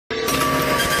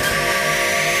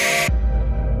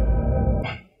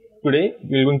today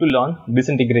we're going to learn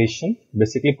disintegration,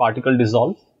 basically particle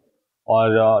dissolve,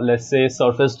 or let's say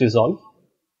surface dissolve.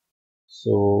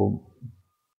 So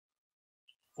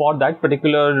for that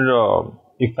particular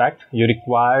effect, you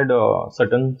required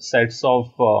certain sets of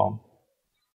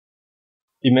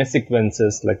image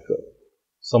sequences, like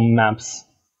some maps.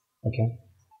 Okay.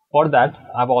 For that,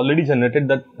 I've already generated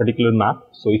that particular map.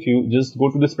 So if you just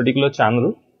go to this particular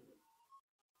channel,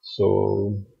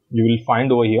 so you will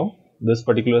find over here this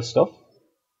particular stuff.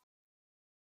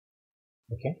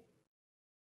 Okay.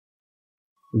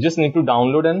 You just need to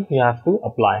download and you have to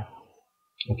apply.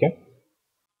 Okay.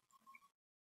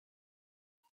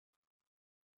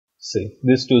 See,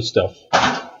 these two stuff.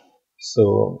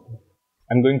 So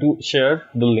I'm going to share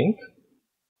the link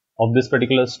of this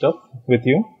particular stuff with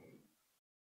you.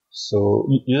 So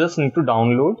you just need to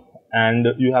download and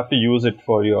you have to use it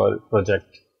for your project.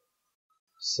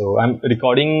 So I'm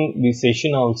recording the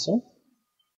session also.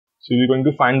 So you're going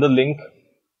to find the link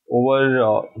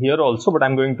over here also, but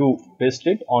I'm going to paste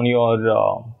it on your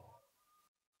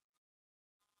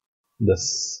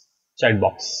this chat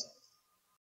box.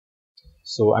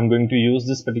 So I'm going to use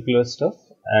this particular stuff,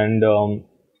 and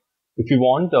if you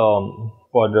want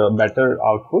for better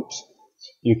output,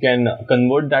 you can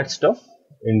convert that stuff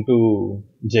into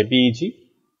JPEG.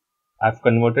 I've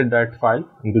converted that file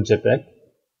into JPEG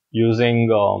using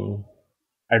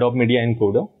Adobe Media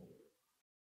Encoder.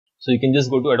 So you can just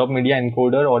go to Adobe Media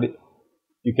Encoder, or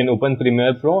you can open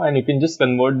Premiere Pro and you can just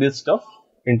convert this stuff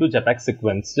into JPEG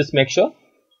sequence. Just make sure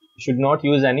you should not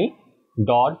use any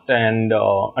dot and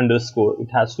underscore. It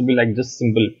has to be like just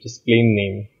simple, just plain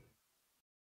name.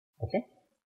 Okay.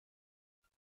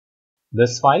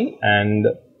 This file and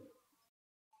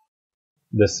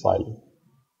this file.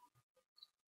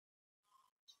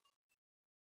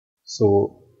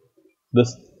 So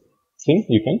this thing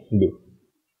you can do.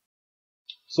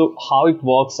 So how it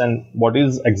works and what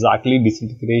is exactly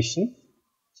disintegration?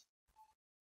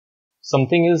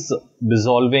 Something is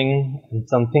dissolving and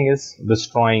something is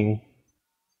destroying.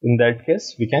 In that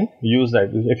case, we can use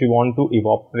that. If you want to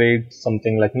evaporate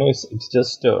something, like it's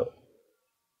just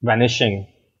vanishing.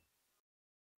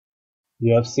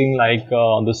 You have seen like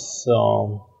this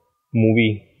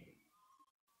movie,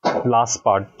 last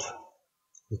part,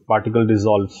 particle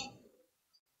dissolve,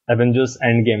 Avengers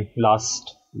Endgame,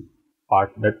 last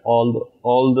part, that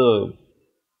all the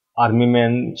army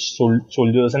men,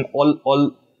 soldiers, and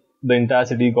all the entire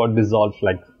city got dissolved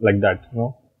like that.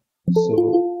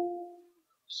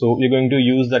 So we're going to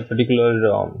use that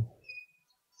particular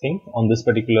thing on this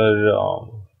particular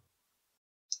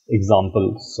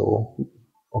example. So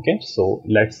okay, so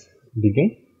let's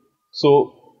begin.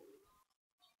 So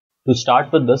to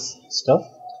start with this stuff,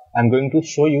 I'm going to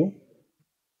show you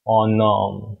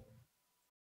on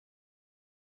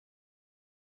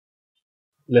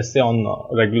let's say on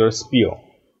regular sphere.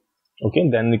 Okay,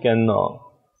 then we can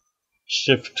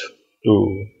shift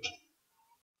to,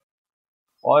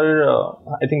 or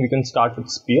I think we can start with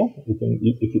sphere. You can,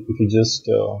 if you just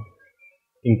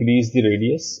increase the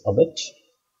radius a bit.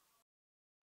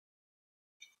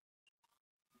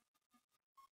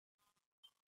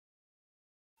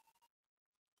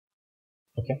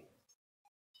 Okay,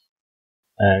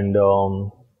 and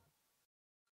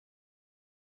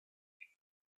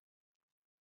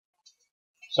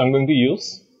so I'm going to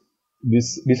use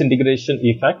this disintegration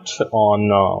effect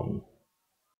on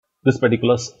this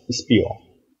particular sphere.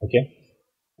 Okay,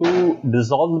 to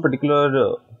dissolve the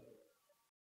particular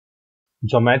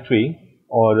geometry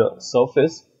or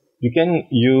surface, you can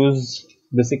use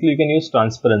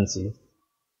transparency.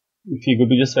 If you go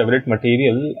to just favorite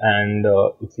material and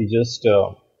if you just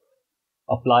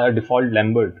apply a default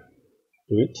Lambert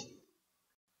to it,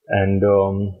 and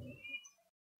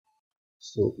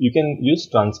so you can use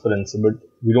transparency, but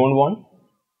we don't want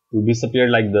to disappear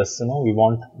like this. We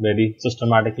want very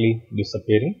systematically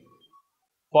disappearing.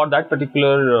 For that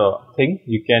particular thing,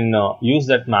 you can use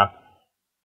that map.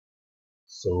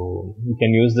 So you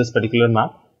can use this particular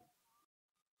map.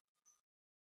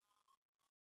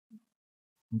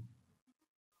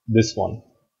 This one.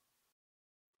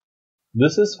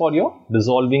 This is for your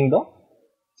dissolving the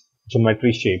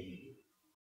geometry shape.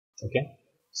 Okay.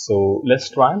 So let's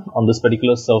try on this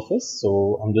particular surface.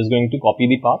 So I'm just going to copy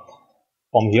the path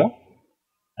from here,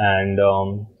 and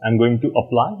I'm going to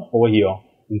apply over here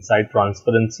inside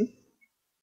transparency.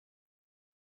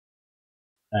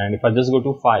 And if I just go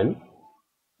to file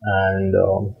and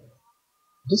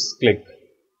just click,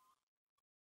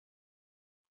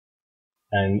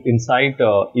 and inside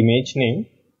image name,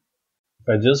 if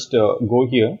I just go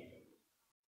here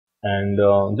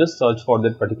and just search for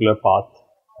that particular path,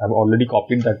 I've already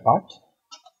copied that part.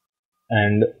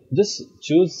 and just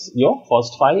choose your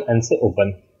first file and say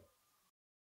open.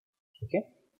 Okay,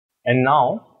 and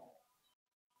now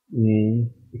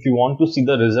if you want to see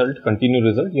the result, continue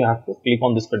result, you have to click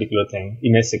on this particular thing,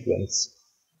 image sequence,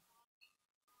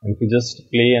 and if you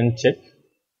just play and check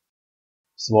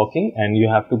it's working, and you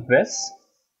have to press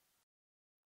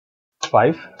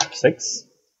 5, 6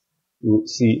 to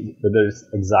see whether it's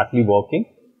exactly working.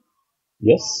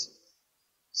 Yes,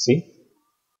 see,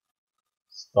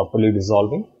 it's properly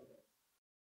dissolving.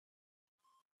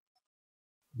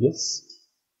 Yes.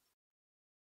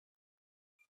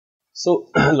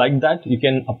 So like that you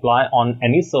can apply on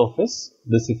any surface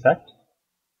this effect,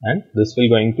 and this will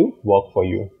going to work for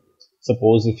you.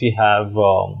 Suppose if you have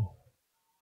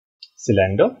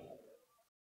cylinder,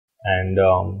 and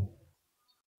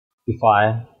if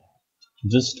I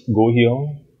just go here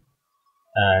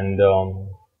and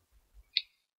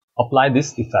apply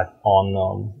this effect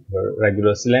on the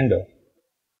regular cylinder.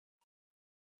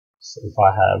 So if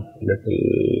I have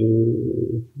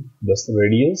little this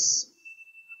radius,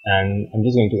 and I'm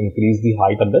just going to increase the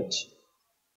height a bit,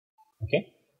 okay,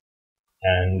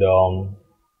 and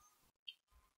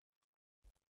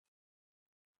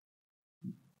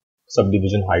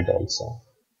subdivision height also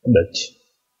a bit.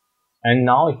 And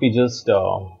now if we just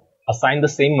assign the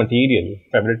same material,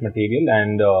 fabric material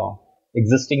and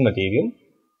existing material,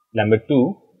 number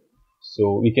 2,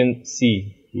 so we can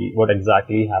see what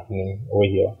exactly happening over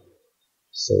here.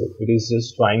 So it is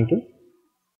just trying to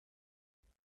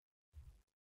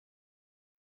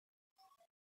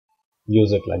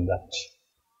use it like that.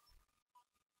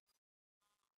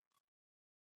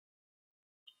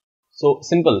 So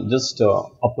simple, just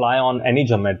apply on any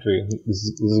geometry. This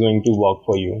is going to work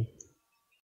for you.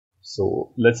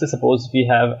 So let's say suppose we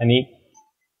have any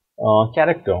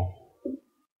character.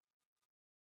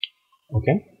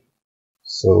 Okay,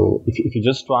 so if you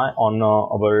just try on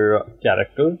our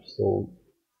character, so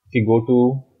if you go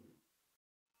to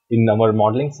in our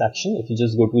modeling section, if you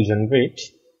just go to generate,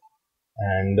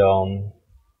 and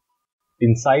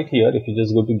inside here if you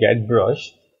just go to get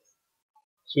brush,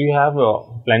 so you have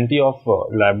plenty of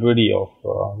library of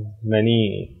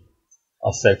many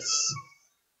assets.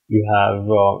 You have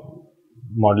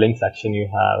modeling section, you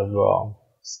have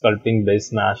sculpting, base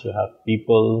mesh, you have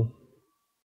people,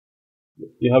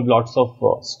 you have lots of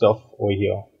stuff over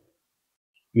here.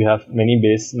 You have many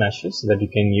base meshes that you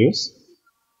can use.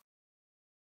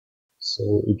 So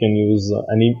you can use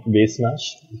any base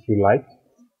mesh if you like.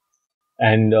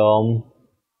 And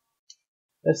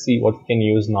let's see what we can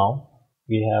use now.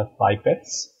 We have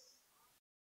pipettes.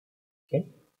 Okay,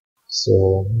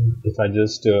 so if I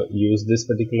just use this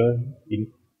particular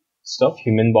stuff,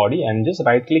 human body, and just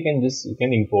right click and just you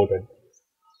can import it.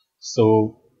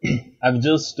 So I've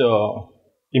just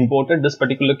imported this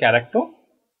particular character,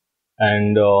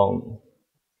 and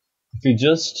if you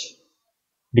just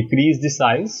decrease the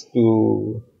size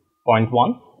to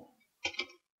 0.1,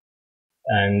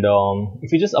 and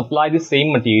if you just apply the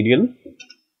same material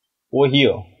over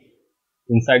here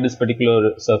inside this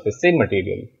particular surface, same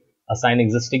material, assign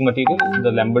existing material,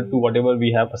 the number to whatever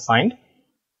we have assigned.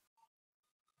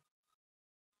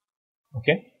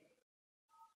 Okay,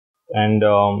 and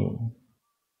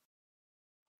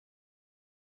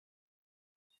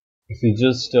if you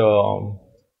just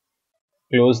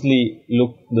closely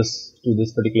look to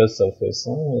this particular surface,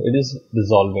 it is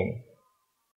dissolving.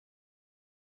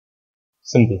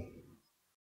 Simple.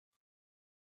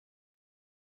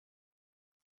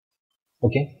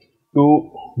 Okay,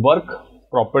 to work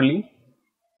properly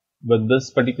with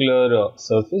this particular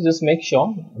surface, just make sure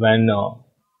when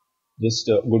just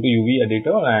go to UV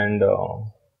editor, and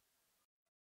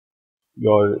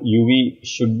your UV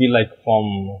should be like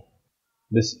from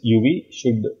this UV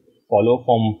should follow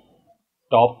from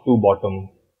top to bottom,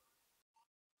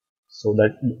 so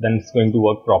that then it's going to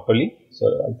work properly. So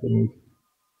I think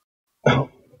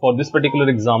for this particular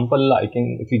example, I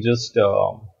can, if you just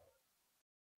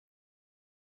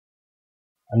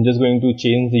I'm just going to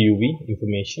change the UV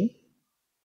information.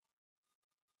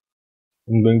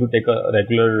 I'm going to take a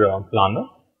regular planer,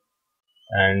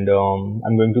 and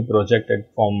I'm going to project it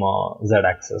from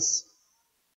Z-axis.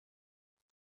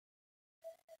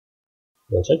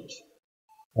 Project.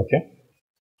 Okay,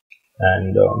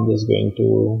 and I'm just going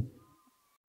to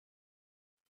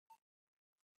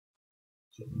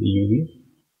check the UV.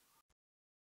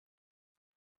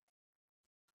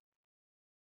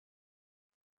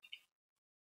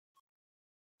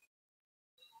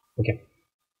 Okay,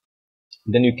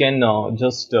 then you can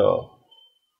just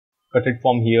cut it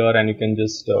from here, and you can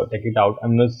just take it out.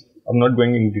 I'm not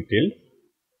going in detail,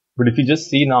 but if you just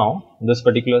see now this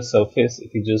particular surface,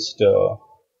 if you just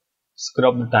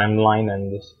scrub the timeline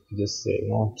and just say,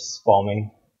 it's forming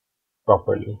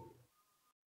properly.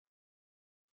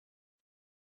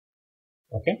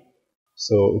 Okay,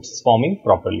 so it's forming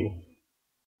properly,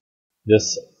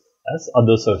 just as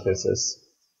other surfaces.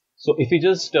 So if you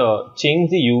just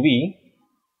change the UV,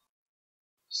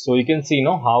 so you can see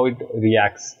how it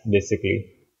reacts, basically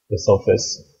the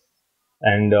surface.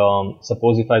 And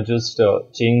suppose if I just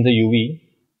change the UV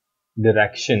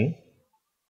direction,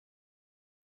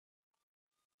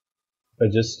 I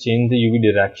just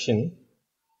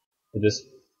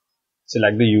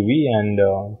select the UV, and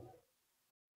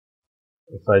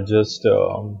if I just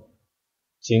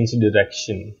change the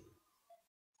direction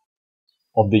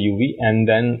of the UV, and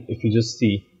then if you just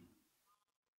see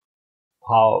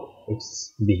how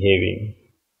it's behaving,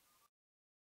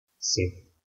 see,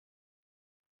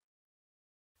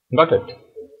 got it?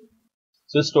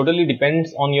 So it totally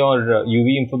depends on your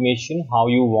UV information, how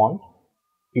you want.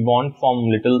 You want from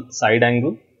little side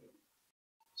angle,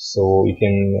 so you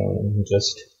can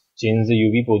just change the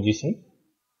UV position.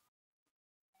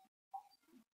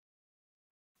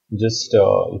 Just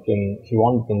you can, if you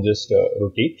want, you can just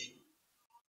rotate,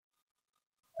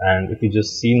 and if you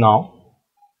just see now,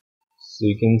 so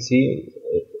you can see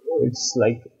it's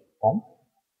like from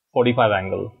 45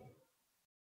 angle.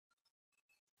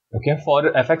 Okay,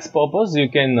 for FX purpose, you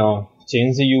can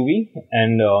change the UV,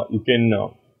 and you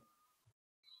can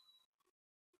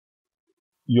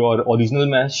your original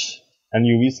mesh and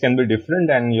UVs can be different,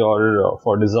 and your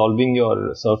for dissolving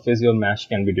your surface, your mesh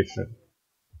can be different.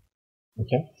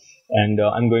 Okay, and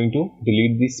I'm going to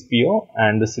delete the sphere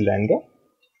and the cylinder,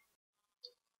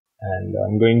 and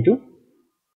I'm going to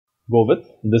go with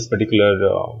this particular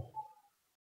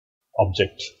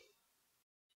object.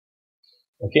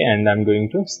 Okay, and I'm going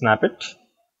to snap it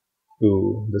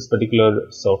to this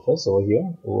particular surface over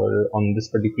here, over on this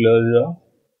particular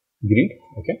grid.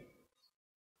 Okay.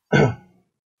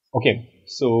 Okay,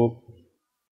 so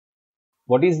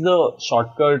what is the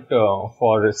shortcut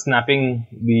for snapping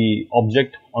the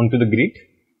object onto the grid?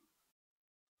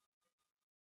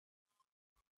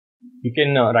 You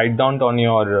can write down on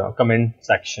your comment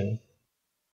section.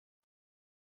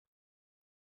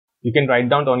 You can write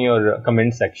down on your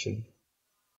comment section.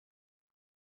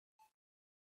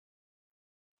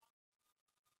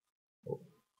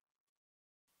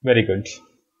 Very good.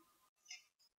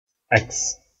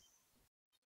 X.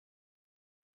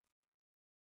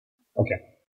 Okay.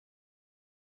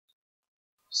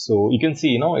 So you can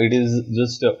see, it is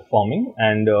just forming,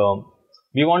 and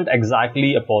we want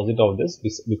exactly opposite of this,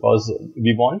 because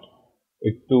we want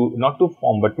it to not to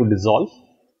form but to dissolve.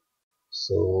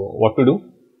 So what to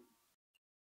do?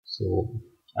 So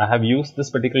I have used this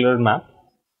particular map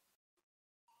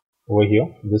over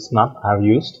here. This map I have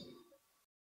used.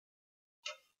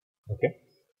 Okay.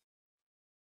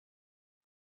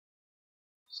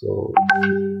 So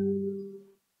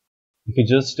if you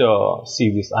just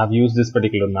see this, I have used this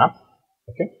particular map.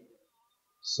 Okay.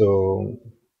 So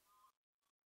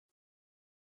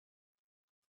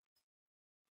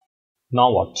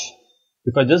now what?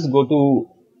 If I just go to,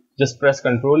 just press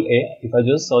Ctrl A, if I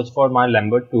just search for my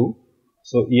Lambert 2,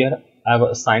 so here I have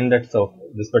assigned that stuff,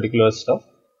 this particular stuff,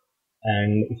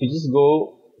 and if you just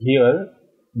go here,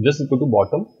 just go to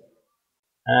bottom,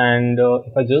 and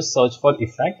if I just search for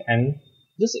effect and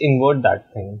just invert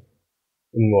that thing,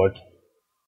 invert,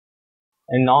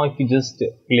 and now if you just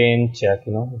play and check,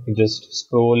 if you just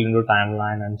scroll into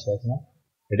timeline and check,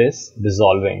 it is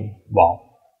dissolving. Wow.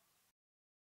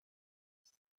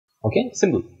 Okay,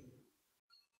 simple.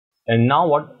 And now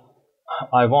what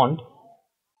I want,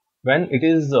 when it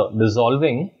is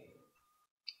dissolving,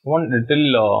 I want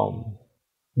little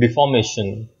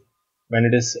deformation. When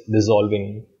it is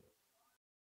dissolving,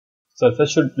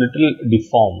 surface should little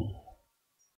deform.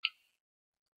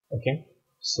 Okay,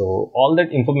 so all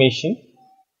that information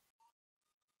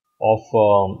of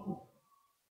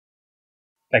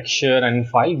texture and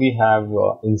file we have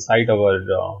inside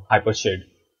our hypershade.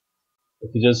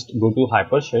 If you just go to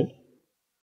hypershade,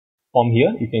 from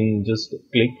here you can just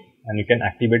click and you can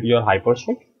activate your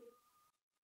hypershade,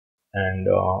 and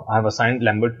I have assigned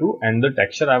Lambert 2, and the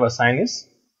texture I have assigned is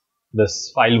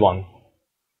this file 1.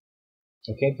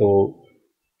 Okay, so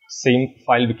same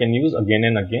file we can use again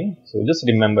and again, so just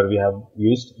remember we have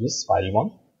used this file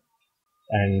 1,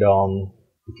 and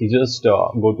if you just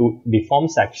go to deform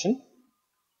section,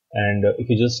 and if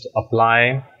you just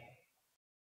apply,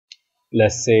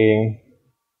 let's say,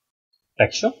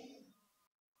 texture,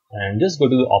 and just go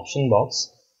to the option box,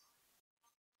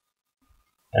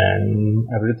 and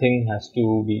everything has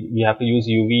to be, we have to use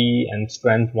UV and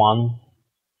strength 1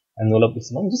 and roll up this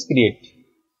one, just create.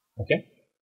 Okay,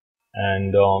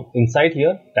 and inside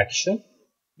here texture,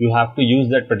 you have to use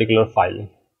that particular file.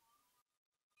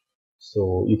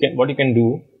 So what you can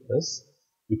do is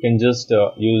you can just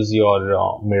use your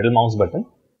middle mouse button,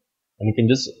 and you can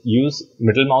just use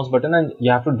middle mouse button and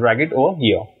you have to drag it over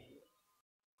here.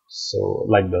 So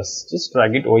like this, just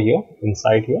drag it over here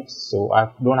inside here. So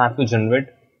I don't have to generate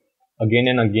again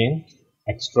and again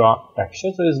extra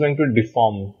texture. So it's going to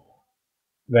deform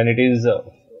when it is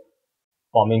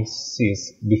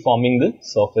deforming the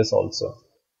surface also.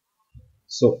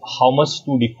 So how much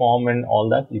to deform and all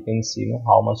that, you can see, you know,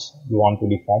 how much you want to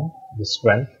deform, the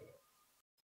strength.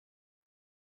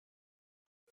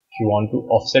 If you want to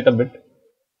offset a bit,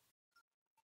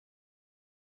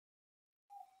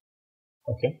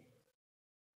 okay.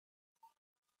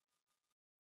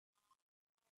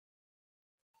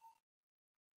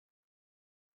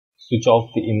 Switch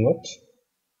off the invert.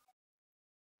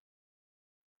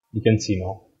 You can see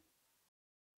now.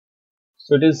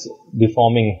 So it is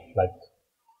deforming like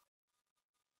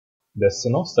this,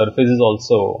 you know, surface is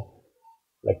also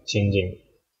like changing.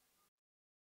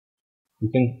 You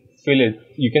can feel it,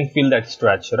 you can feel that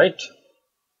stretch, right?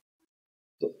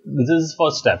 So this is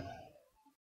first step.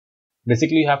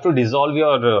 Basically you have to dissolve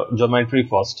your geometry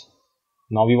first.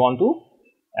 Now we want to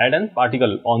add an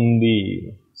particle on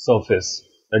the surface.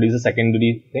 That is a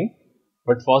secondary thing,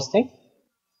 but first thing,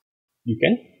 you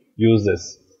can use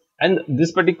this. And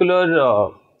this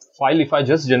particular file, if I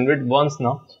just generate once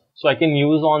now, so I can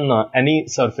use on any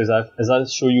surface. As I'll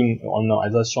show you on,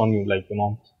 as I've shown you, like, you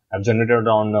know, I've generated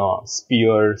on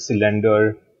sphere,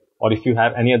 cylinder, or if you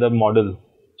have any other model.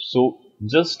 So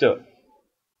just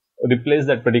replace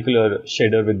that particular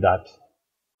shader with that.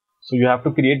 So you have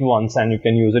to create once and you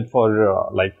can use it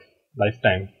for like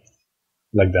lifetime,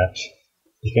 like that.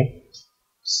 Okay.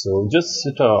 So just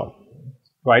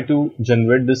try to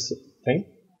generate this thing,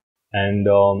 and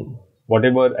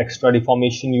whatever extra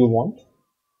deformation you want,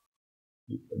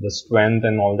 the strength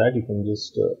and all that, you can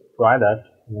just try that.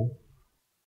 You know,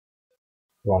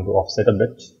 you want to offset a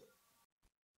bit,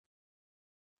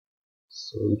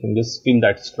 so you can just feel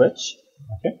that stretch.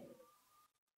 Okay.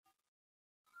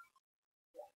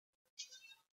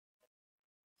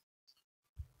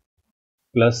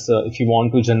 Plus, if you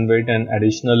want to generate an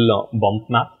additional bump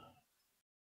map,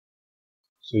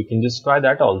 so you can just try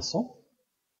that also.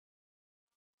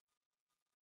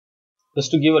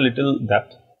 Just to give a little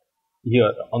depth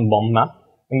here on bump map,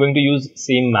 I'm going to use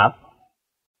same map.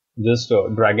 Just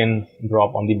drag and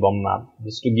drop on the bump map,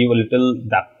 just to give a little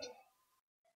depth.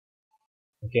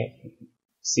 Okay,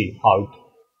 see how it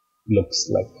looks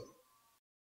like.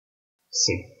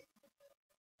 See.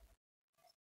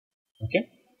 Okay,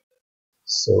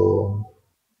 so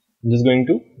I'm just going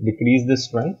to decrease the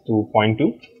strength to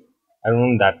 0.2. I don't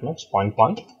want that much,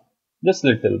 0.1, just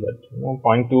little bit, you know,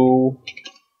 0.2.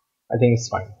 I think it's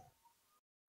fine.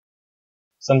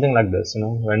 Something like this, you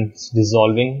know, when it's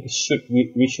dissolving,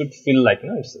 we should feel like, you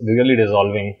know, it's really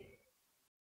dissolving.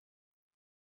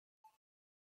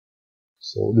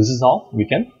 So this is how we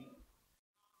can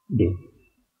do.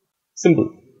 Simple.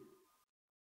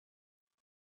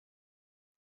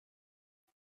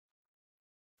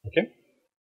 Okay,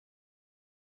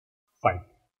 fine.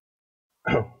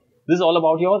 This is all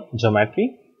about your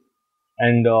geometry.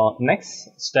 And next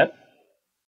step,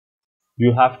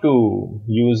 you have to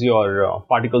use your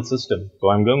particle system. So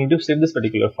I'm going to save this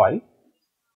particular file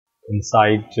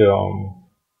inside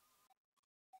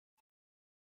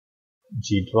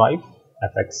G drive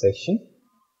FX session.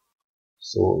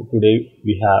 So today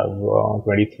we have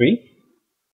 23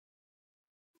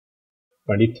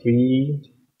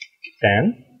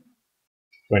 10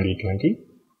 2020.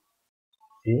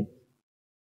 Okay.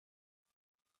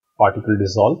 Particle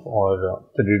dissolve or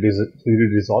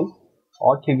 3D dissolve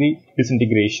or 3D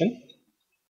disintegration.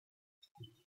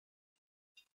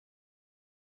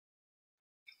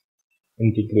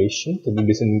 Integration, 3D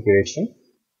disintegration,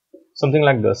 something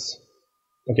like this.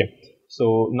 Okay,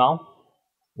 so now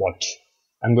what?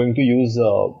 I'm going to use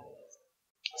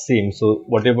same. So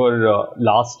whatever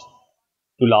last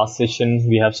session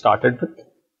we have started with,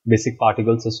 basic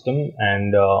particle system,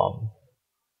 and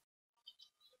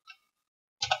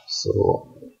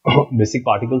so basic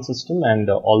particle system and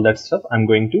all that stuff I'm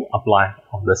going to apply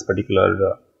on this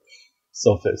particular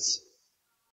surface.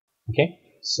 Okay,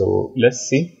 so let's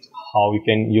see how we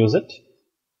can use it.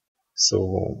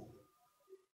 So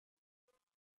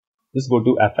just go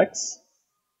to FX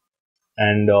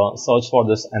and search for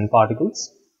this N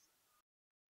particles,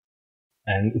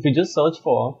 and if you just search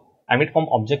for emit from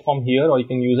object from here, or you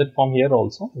can use it from here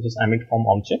also, which is emit from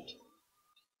object,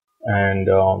 and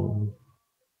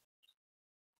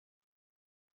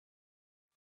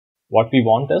what we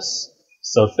want is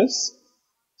surface.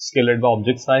 Scaled by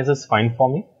object size is fine for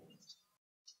me.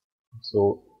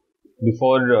 So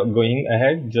before going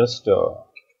ahead, just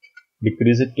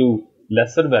decrease it to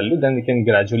lesser value, then we can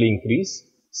gradually increase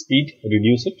speed,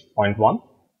 reduce it 0.1,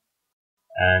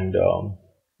 and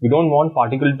we don't want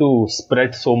particle to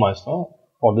spread so much, no?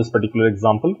 For this particular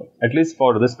example, at least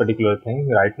for this particular thing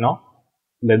right now.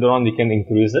 Later on we can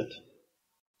increase it.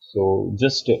 So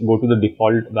just go to the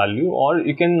default value, or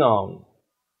you can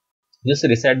just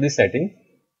reset the setting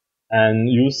and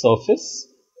use surface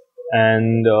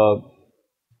and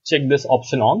check this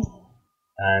option on,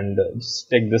 and just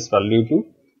take this value to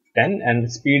 10,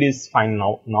 and speed is fine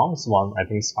now. It's 1. I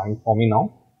think it's fine for me now.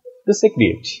 Just say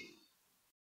create.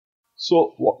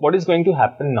 So what is going to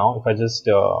happen now if I just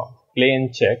play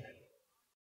and check?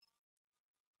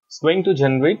 It's going to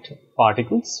generate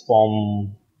particles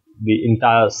from the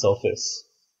entire surface,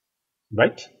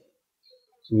 right?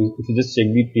 So if you just check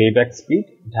the playback speed,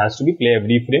 it has to be play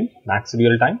every frame, max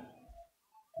real time.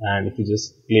 And if you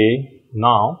just play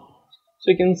now,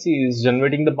 so you can see it's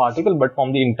generating the particle, but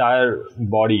from the entire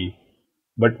body.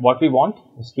 But what we want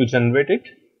is to generate it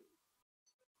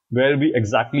where we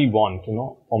exactly want,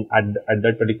 from at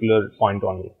that particular point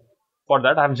only. For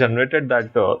that, I have generated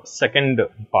that second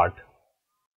part.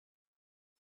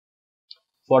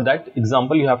 For that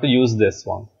example, you have to use this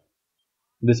one.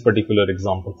 This particular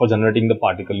example for generating the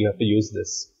particle, you have to use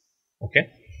this. Okay.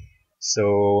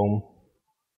 So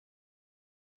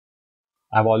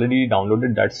I've already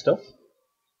downloaded that stuff.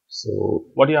 So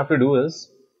what you have to do is,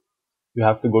 you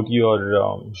have to go to your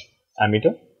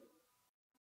emitter,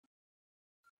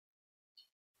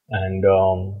 and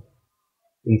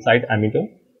inside emitter,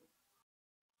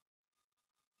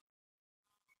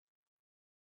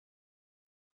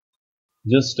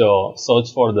 just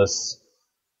search for this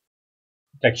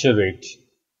texture rate.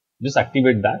 Just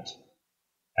activate that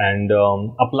and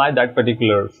apply that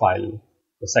particular file,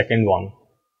 the second one,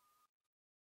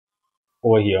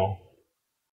 over here,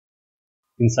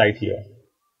 inside here.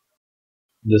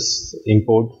 This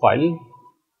import file,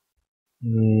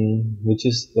 which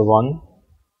is the one,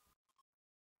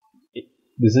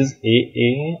 this is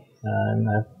AA, and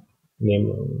I have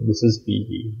named, this is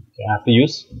BB. Okay, I have to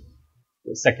use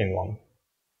the second one,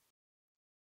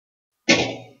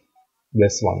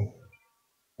 this one.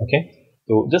 Okay,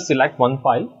 so just select one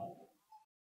file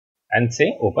and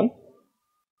say open,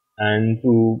 and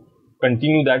to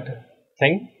continue that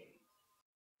thing,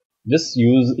 just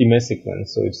use image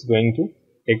sequence. So it's going to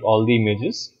take all the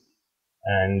images,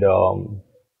 and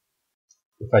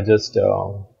if I just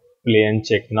play and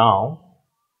check now,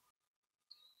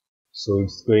 so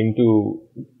it's going to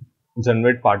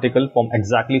generate particle from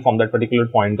exactly from that particular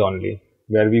point only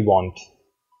where we want.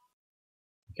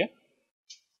 Okay,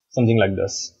 something like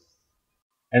this.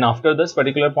 And after this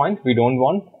particular point, we don't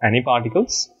want any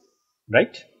particles,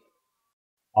 right?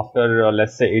 After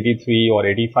let's say 83 or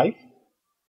 85,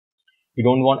 we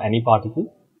don't want any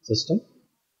particle system.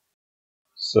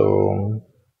 So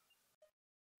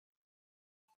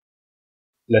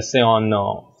let's say on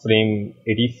frame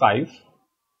 85,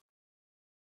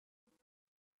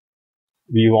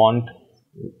 we want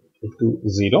it to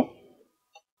 0.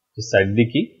 Just set the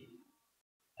key,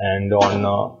 and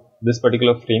on this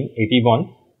particular frame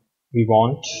 81, we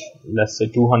want, let's say,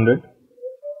 200.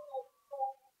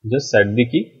 Just set the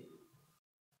key.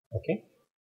 Okay,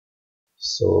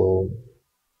 so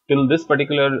till this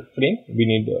particular frame we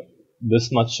need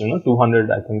this much, 200.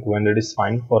 I think 200 is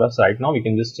fine for us right now. We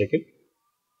can just check it.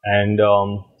 And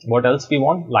what else we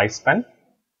want? Lifespan,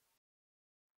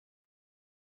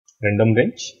 random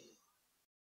range,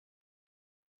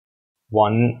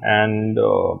 1 and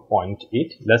 0.8.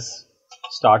 Let's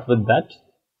start with that.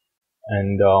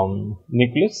 And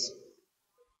nucleus,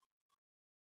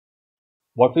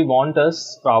 what we want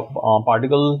is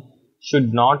particle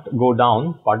should not go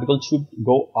down, particle should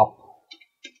go up,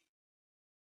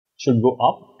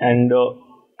 and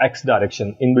x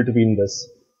direction in between this,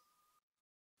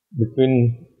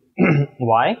 between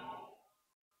y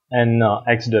and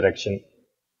x direction.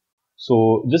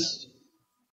 So just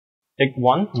take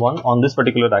one on this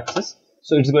particular axis,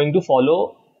 so it's going to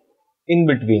follow in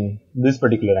between this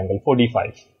particular angle,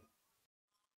 45.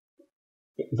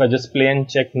 If I just play and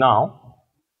check now,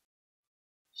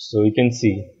 so you can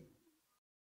see,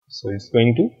 so it's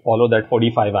going to follow that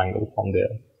 45 angle from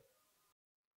there.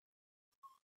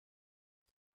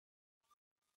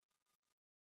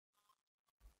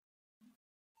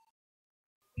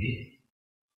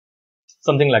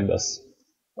 Something like this.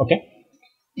 Okay,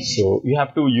 so you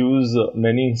have to use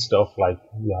many stuff, like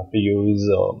you have to use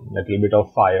a little bit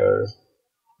of fire,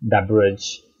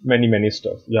 debris, many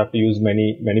stuff. You have to use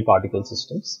many particle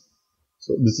systems.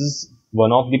 So this is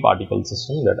one of the particle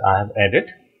system that I have added.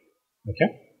 Okay,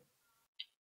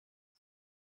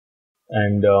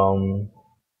 and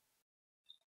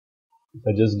if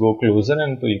I just go closer,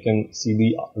 and so you can see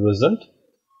the result.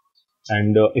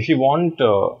 And if you want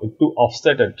it to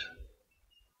offset it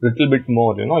little bit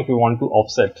more, if you want to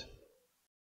offset,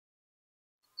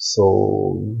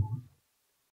 so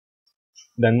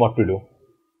then what to do?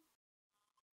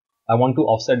 I want to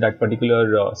offset that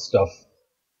particular stuff.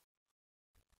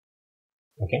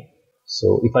 Okay,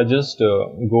 so if I just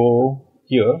go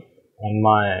here on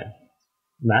my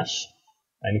mesh,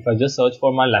 and if I just search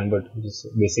for my Lambert, just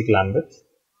basic Lambert,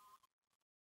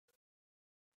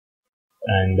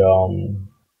 and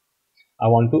I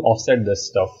want to offset this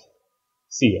stuff.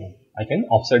 See here, I can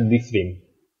offset the frame.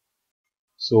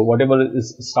 So whatever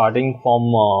is starting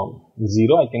from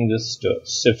 0, I can just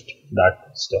shift that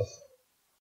stuff.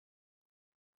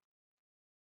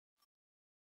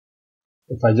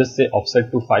 If I just say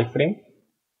offset to 5 frame,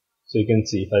 so you can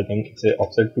see if I can say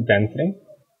offset to 10 frame.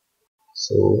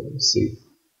 So see,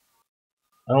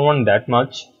 I don't want that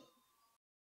much,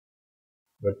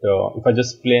 but if I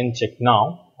just play and check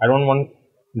now, I don't want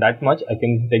that much. I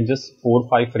can take just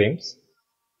 4-5 frames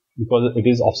because it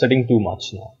is offsetting too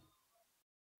much now.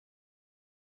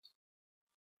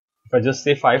 If I just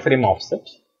say 5 frame offset,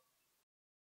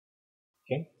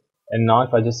 okay, and now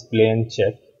if I just play and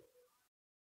check,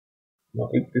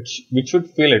 it should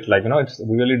feel it like, it's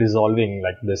really dissolving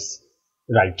like this,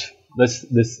 right? This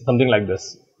something like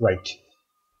this, right?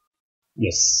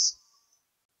 Yes,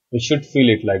 we should feel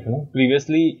it like,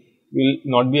 previously we'll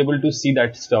not be able to see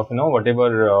that stuff,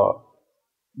 whatever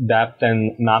depth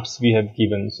and maps we have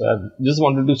given. So I just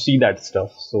wanted to see that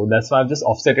stuff. So that's why I've just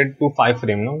offset it to 5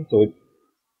 frame,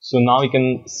 so now you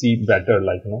can see better,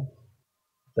 like,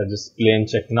 if I just play and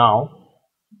check now.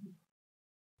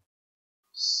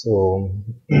 So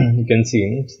you can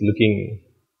see it's looking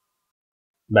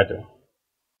better.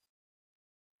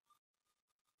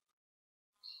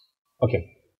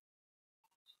 Okay.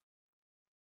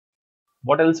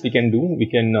 What else we can do? We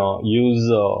can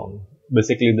use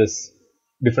basically this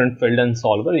different field and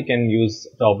solver. You can use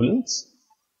turbulence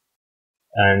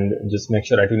and just make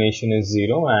sure attenuation is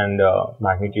 0 and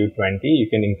magnitude 20. You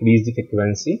can increase the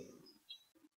frequency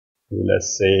to,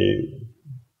 let's say,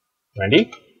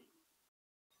 20,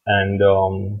 and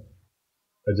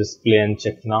I just play and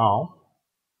check now.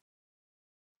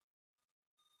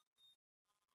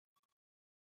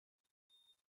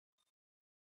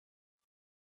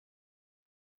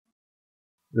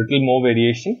 Little more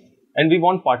variation, and we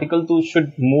want particle to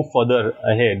should move further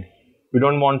ahead. We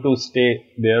don't want to stay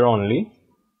there only.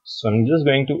 So I'm just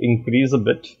going to increase a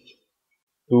bit,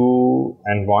 2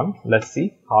 and 1. Let's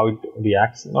see how it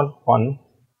reacts. Not 1,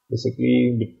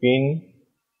 basically between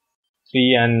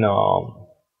 3 and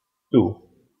 2.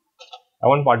 I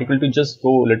want particle to just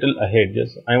go a little ahead.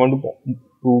 I want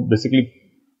to basically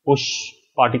push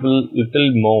particle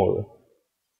little more.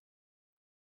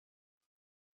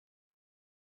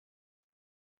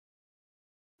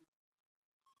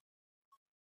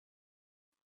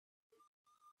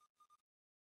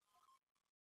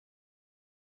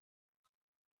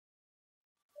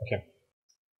 Okay,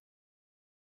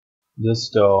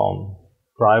 just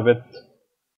try with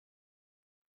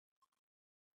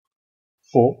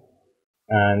 4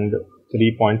 and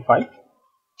 3.5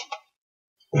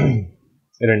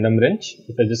 random range.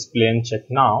 If I just play and check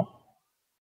now,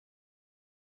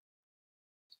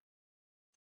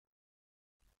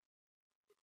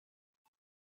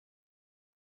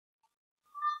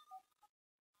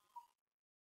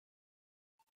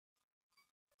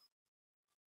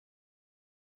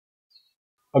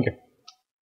 okay,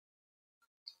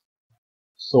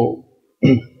 so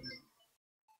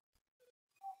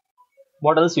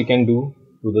what else you can do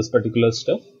to this particular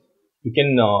stuff? You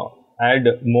can add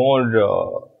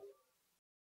more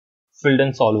filled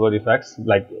and solver effects,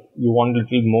 like you want a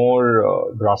little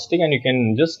more drastic, and you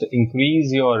can just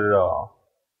increase your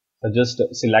just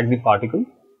select the particle.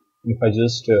 If I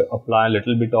just apply a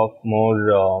little bit of more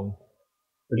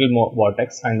little more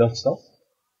vortex kind of stuff,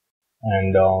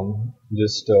 and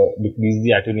just decrease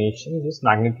the attenuation, this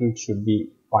magnitude should be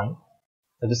fine.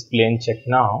 I just play and check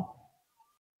now.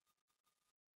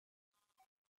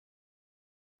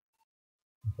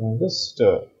 Just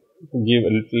give a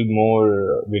little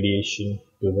more variation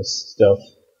to this stuff.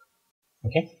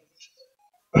 Okay,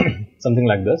 something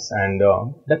like this, and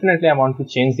definitely I want to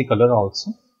change the color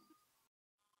also.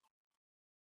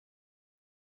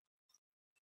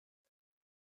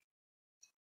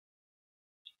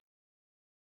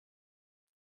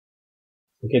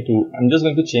 Okay, I'm just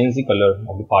going to change the color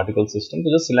of the particle system. So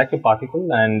just select a particle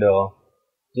and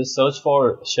just search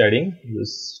for shading.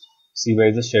 Just see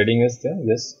where the shading is there.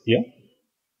 Yes, here.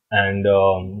 And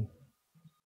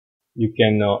you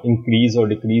can increase or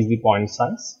decrease the point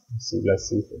size. Let's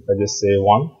see if I just say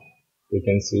 1, you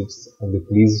can see it's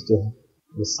decreased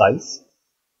the size.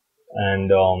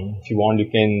 And if you want, you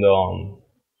can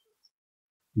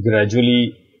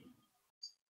gradually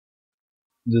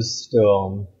just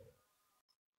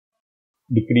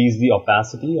decrease the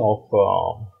opacity of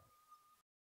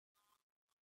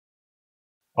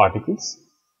particles,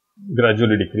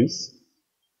 gradually decrease.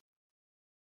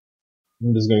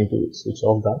 I'm just going to switch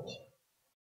off that.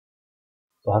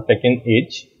 So I have taken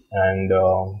edge and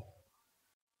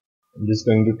I'm just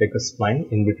going to take a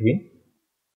spline in between,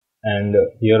 and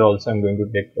here also I'm going to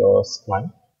take a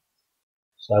spline.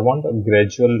 So I want a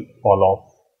gradual fall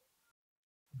off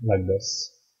like this.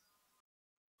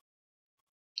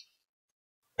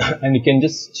 And you can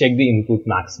just check the input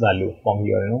max value from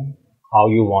here, how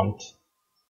you want.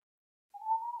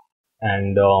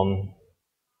 And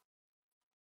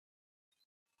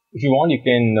if you want, you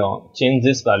can change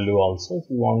this value also. If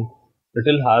you want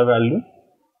little higher value,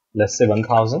 let's say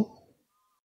 1000.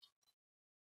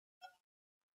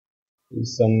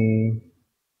 There's some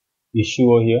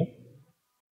issue over here.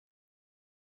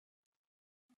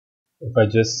 If I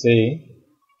just say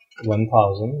 1000,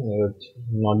 you would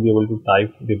not be able to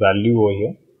type the value over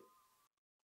here.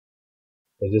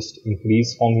 I just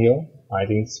increase from here. I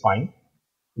think it's fine.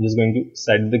 I'm just going to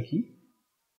set the key.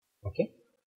 Okay.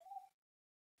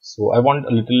 So I want a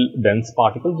little dense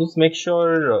particle. Just make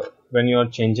sure when you are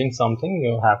changing something,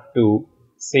 you have to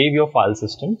save your file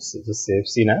system. So just save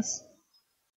scene as.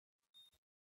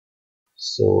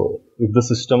 So if the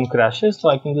system crashes, so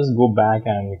I can just go back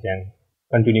and we can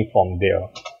continue from there.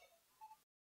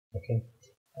 Okay.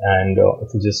 And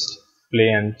if you just play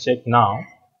and check now.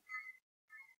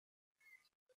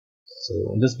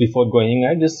 So just before going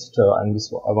ahead,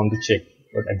 I want to check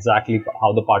what exactly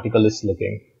how the particle is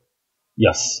looking.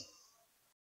 Yes.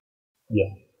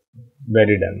 Yeah.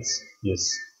 Very dense. Yes.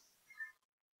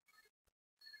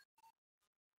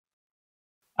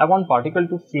 I want particle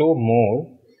to flow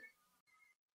more.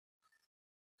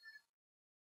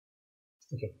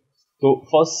 Okay. So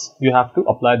first you have to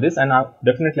apply this, and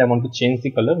definitely I want to change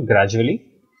the color gradually.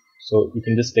 So you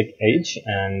can just take edge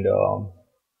and you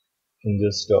can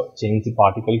just change the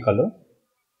particle color.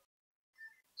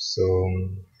 So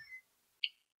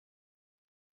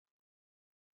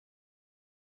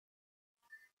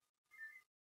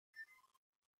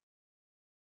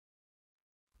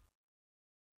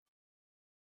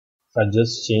if I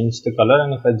just change the color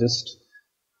and if I just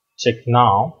check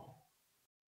now,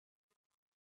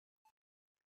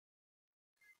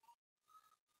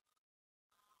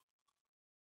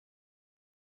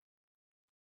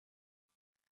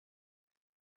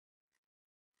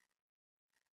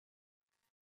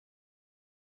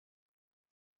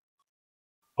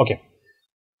 okay.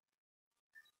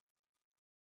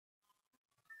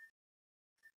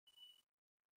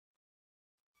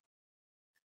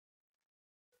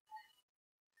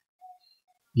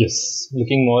 Yes,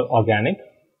 looking more organic,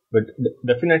 but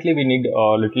definitely we need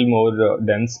a little more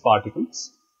dense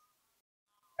particles.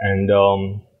 And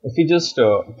if we just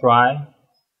try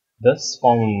this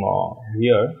from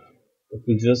here, if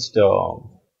we just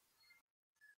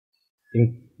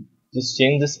just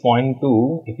change this point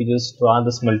to, if you just try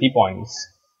this multi points,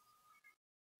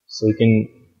 so you can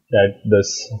get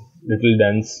this little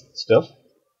dense stuff,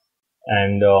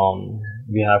 and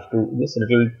we have to just a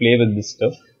little play with this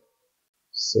stuff.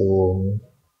 So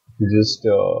you just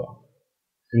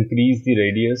increase the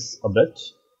radius a bit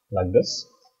like this,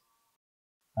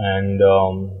 and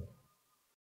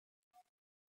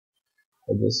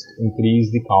I just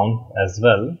increase the count as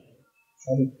well.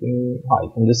 And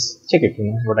you can just check it,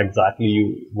 what exactly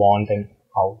you want and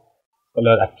how.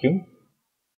 Color accum,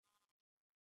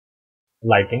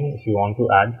 lighting, if you want to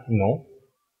add, no.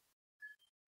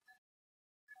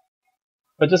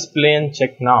 But just play and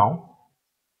check now.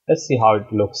 Let's see how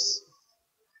it looks.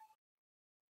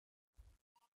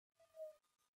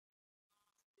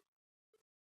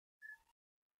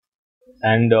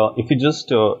 And if you just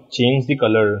change the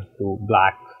color to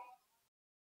black,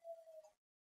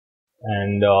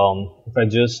 and if I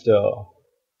just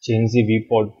change the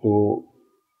viewport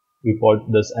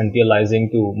this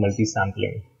anti-aliasing to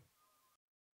multi-sampling,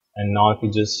 and now if you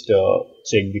just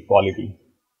check the quality,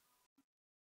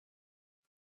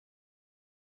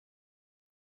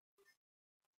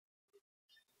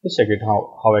 just check it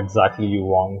how exactly you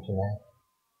want,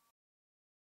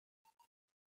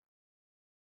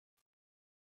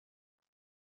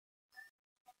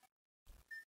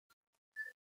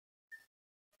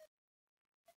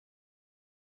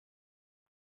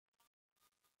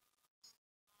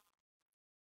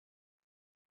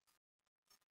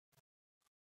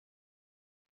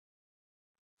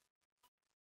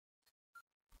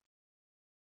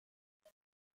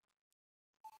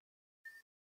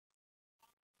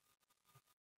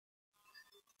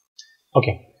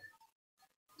 Okay,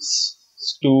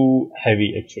 it's too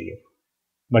heavy actually.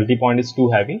 Multi-point is too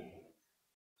heavy.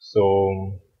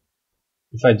 So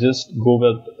if I just go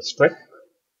with streak,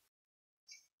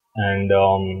 and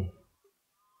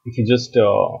if you just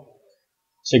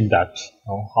check that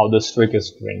how the streak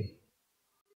is doing,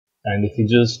 and if you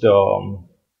just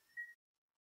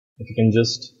if you can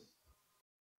just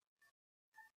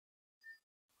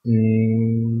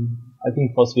I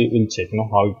think first we will check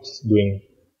how it's doing,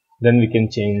 then we can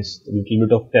change a little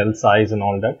bit of tail size and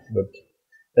all that, but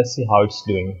let's see how it's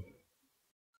doing.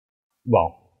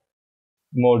 Wow,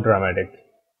 more dramatic,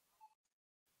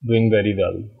 doing very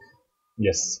well.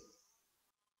 Yes.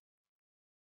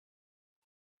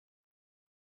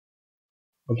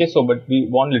 Okay, so but we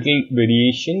want little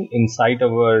variation inside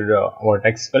our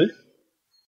vortex field.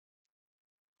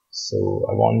 So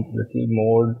I want little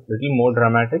more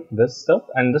dramatic this stuff,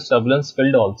 and the turbulence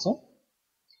field also.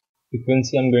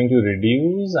 Frequency I'm going to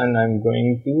reduce, and I'm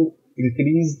going to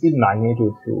increase the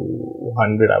magnitude to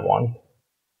 100. I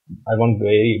want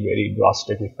very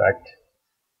drastic effect.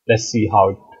 Let's see how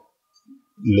it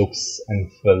looks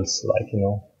and feels like.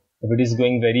 If it is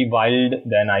going very wild,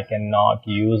 then I cannot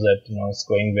use it. It's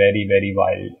going very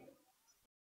wild,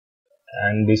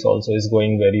 and this also is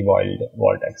going very wild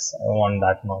vortex. I don't want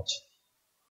that much.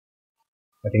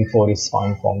 I think 4 is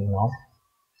fine for me now.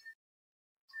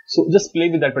 So just play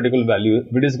with that particular value.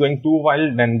 If it is going too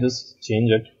wild, then just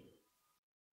change it.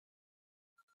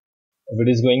 If it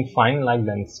is going fine,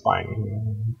 then it's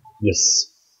fine.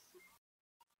 Yes.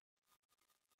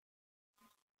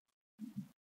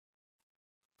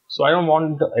 So I don't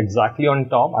want exactly on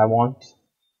top. I want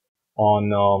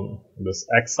on this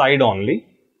X side only.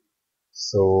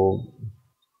 So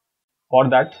for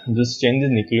that, just change the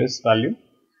nucleus value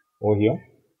over here.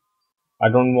 I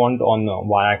don't want on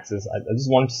y-axis. I just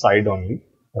want side only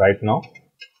right now.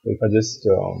 So if I just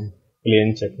play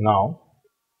and check now.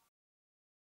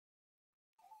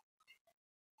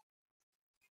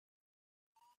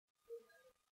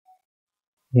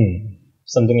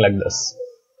 Something like this.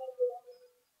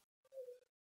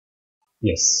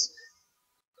 Yes.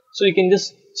 So you can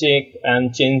just check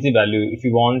and change the value if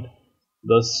you want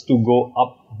this to go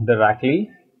up directly.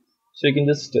 So you can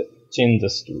just change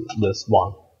this to this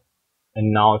one.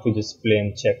 And now if you just play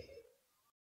and check,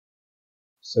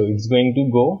 so it's going to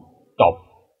go top.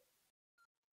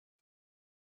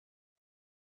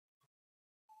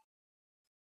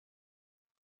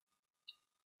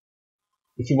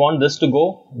 If you want this to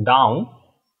go down,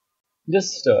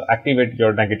 just activate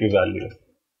your negative value,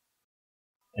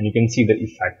 and you can see the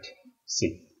effect.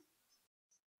 See.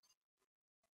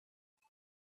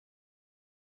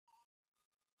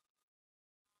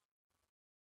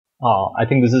 I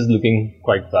think this is looking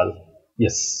quite well.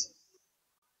 Yes.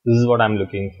 This is what I'm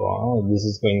looking for. This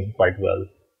is going quite well.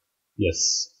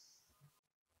 Yes.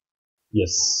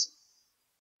 Yes.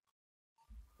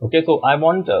 Okay, so I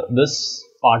want this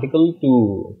particle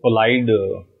to collide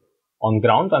on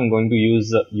ground. I'm going to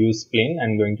use plane.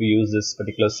 I'm going to use this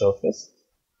particular surface.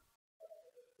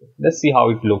 Let's see how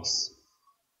it looks.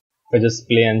 If I just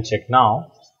play and check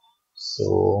now,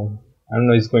 so I don't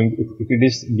know. It's going if it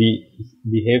is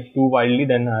behave too wildly,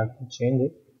 then I have to change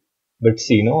it. But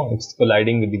see, it's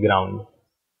colliding with the ground.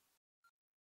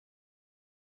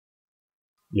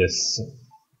 Yes.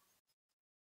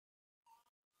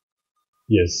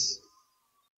 Yes.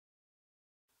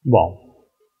 Wow.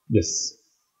 Yes.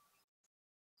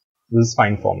 This is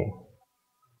fine for me.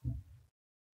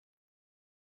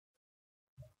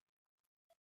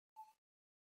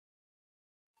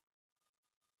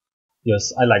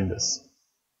 Yes, I like this.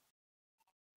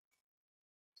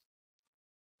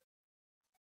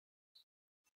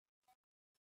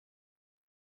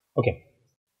 Okay.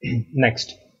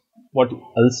 Next, what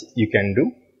else you can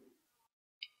do?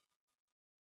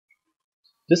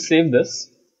 Just save this,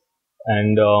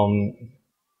 and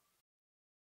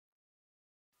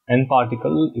n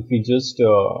particle. If you just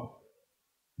go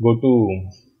to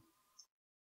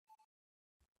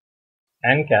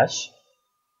n cache,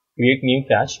 create new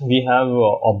cache. We have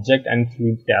object and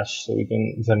fluid cache, so we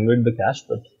can generate the cache,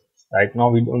 but right now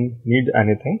we don't need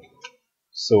anything.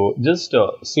 So just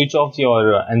switch off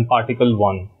your n particle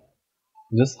 1.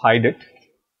 Just hide it.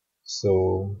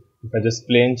 So if I just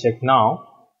play and check now,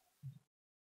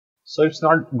 so it's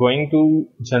not going to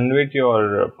generate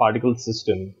your particle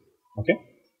system, okay?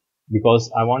 Because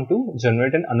I want to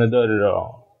generate another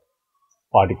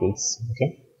particles,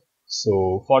 okay?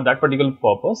 So for that particular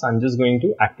purpose, I'm just going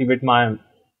to activate my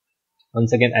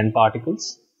once again n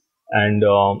particles, and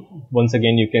once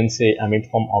again you can say emit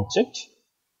from object,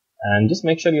 and just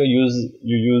make sure you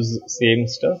use same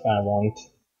stuff. I want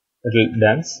little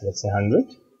dense, let's say 100,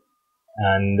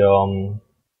 and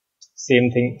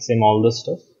same thing, same all the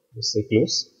stuff, just say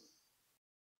close,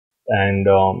 and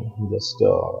just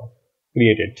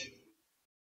create it.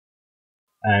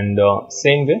 And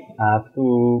same way, I have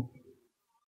to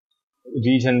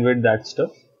regenerate that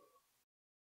stuff,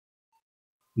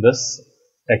 this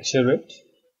texture rate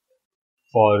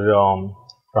for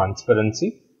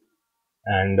transparency,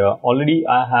 and already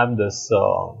I have this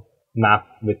map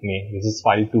with me. This is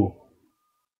file 2.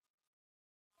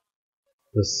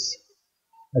 This,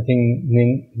 I think,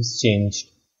 name is changed.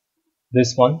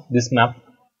 This one, this map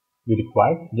we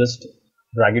require, just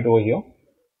drag it over here,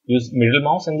 use middle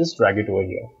mouse and just drag it over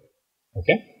here.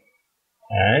 Okay,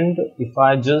 and if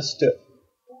I just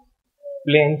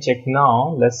play and check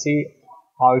now, let's see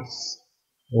how it's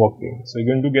working. So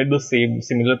you're going to get the same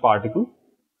similar particle.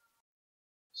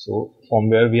 So from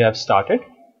where we have started,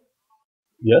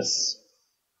 yes,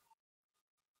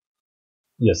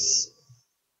 yes.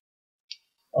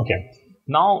 Okay,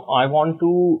 now I want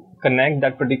to connect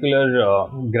that particular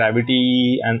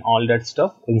gravity and all that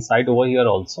stuff inside over here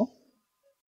also.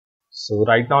 So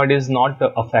right now it is not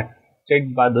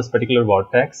affected by this particular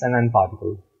vortex and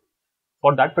particle.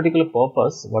 For that particular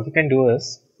purpose, what you can do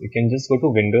is, you can just go to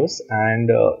Windows and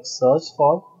search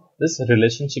for this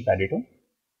relationship editor,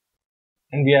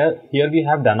 and here we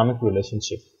have dynamic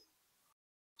relationship.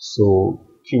 So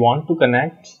if you want to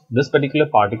connect this particular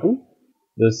particle,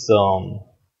 this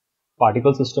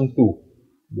particle system 2,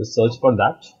 just search for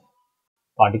that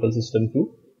particle system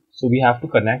 2. So we have to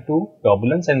connect to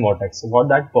turbulence and vortex. So for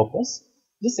that purpose,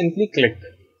 just simply click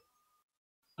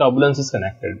turbulence is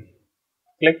connected,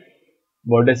 click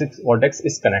vortex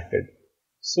is connected.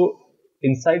 So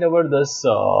inside our this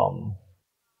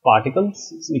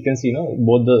particles, you can see,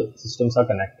 both the systems are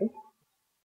connected.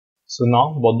 So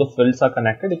now both the fields are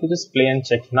connected. If you just play and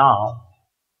check now,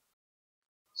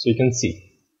 so you can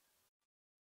see,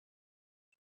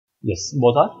 yes,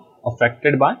 both are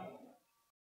affected by.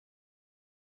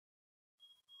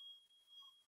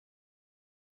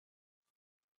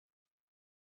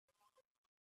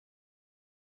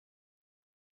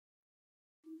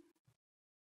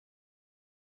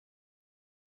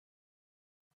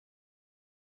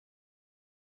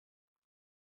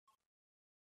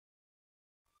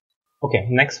 Okay,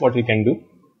 next what we can do.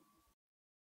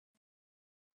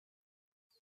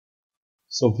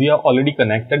 So we have already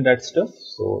connected that stuff.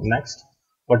 So next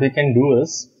what we can do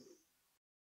is,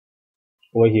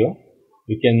 over here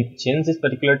we can change this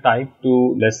particular type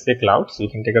to, let's say, cloud. So you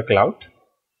can take a cloud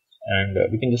and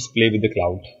we can just play with the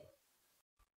cloud.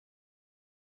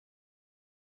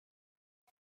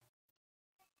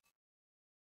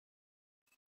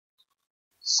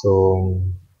 So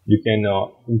you can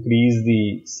increase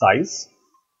the size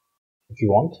if you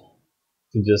want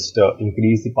to, just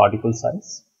increase the particle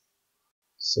size.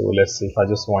 So let's say if I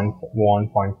just want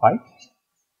 1.5,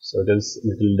 so it is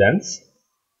little dense.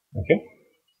 Okay,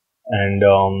 and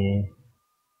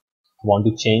want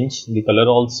to change the color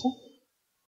also.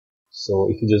 So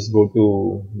if you just go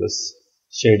to this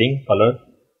shading color,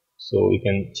 so you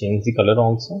can change the color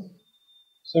also.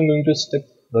 So I'm going to stick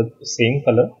with the same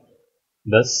color,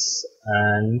 this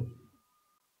and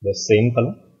the same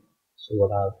color. So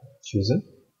what I've chosen,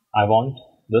 I want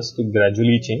this to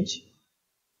gradually change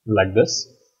like this,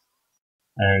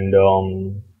 and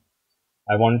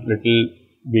I want little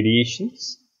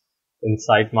variations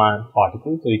inside my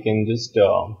particle. So you can just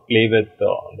play with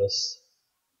this.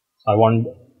 I want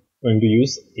going to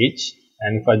use H,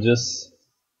 and if I just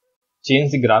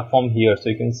change the graph form here, so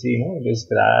you can see, it is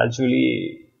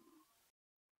gradually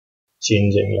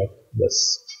changing like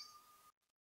this,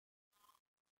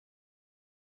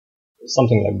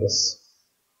 something like this.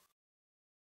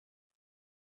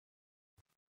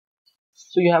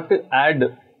 So you have to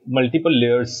add multiple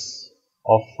layers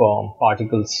of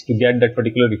particles to get that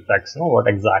particular effects, what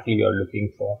exactly you are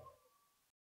looking for.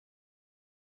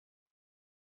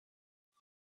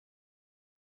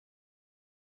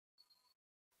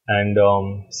 And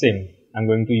same, I'm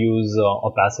going to use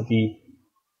opacity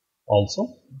also.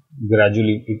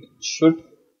 Gradually it should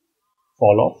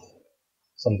fall off,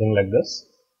 something like this.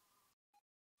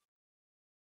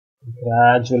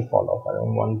 Gradual fall off. I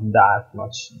don't want that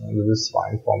much. This is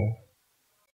fine for me.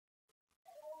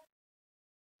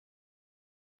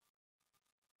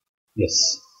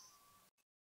 Yes,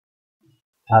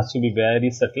 it has to be very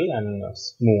subtle and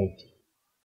smooth.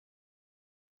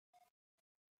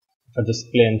 If I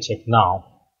just play and check now,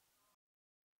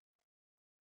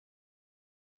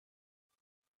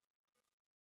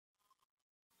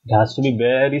 it has to be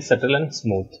very subtle and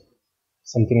smooth,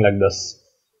 something like this.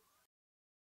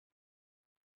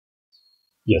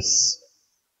 Yes,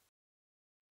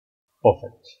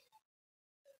 perfect.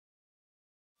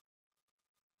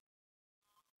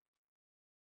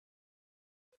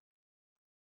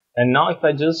 And now if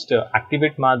I just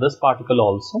activate my this particle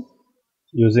also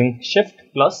using Shift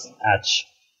plus H,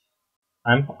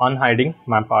 I'm unhiding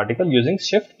my particle using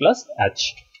Shift plus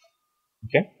H.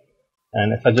 Okay,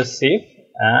 and if I just save,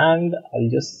 and I'll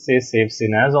just say save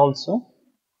scene as also,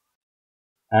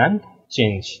 and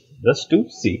change this to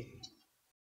C,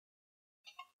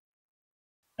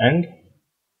 and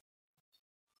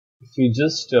if you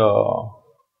just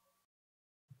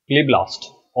play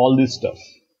blast all this stuff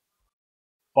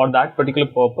for that particular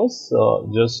purpose,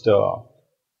 just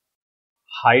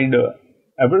hide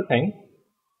everything.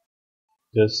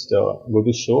 Just go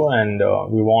to show, and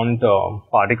we want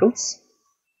particles,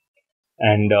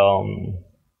 and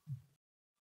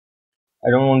I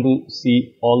don't want to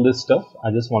see all this stuff.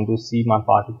 I just want to see my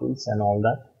particles and all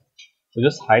that. So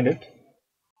just hide it,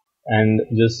 and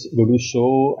just go to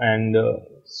show, and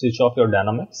switch off your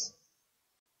dynamics,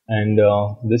 and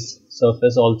this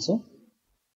surface also.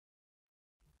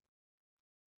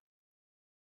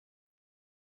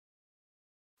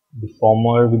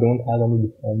 Deformer, we don't have any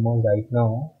deformer right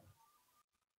now.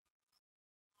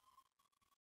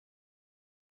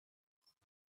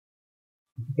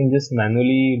 You can just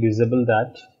manually disable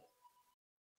that.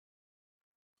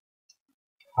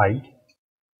 Hide,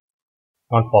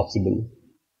 not possible.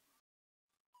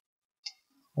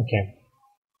 Okay,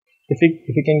 if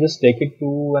you can just take it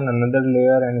to another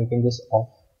layer, and you can just off.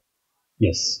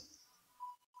 Yes,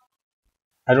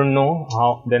 I don't know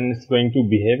how then it's going to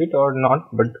behave it or not,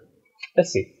 but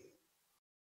let's see.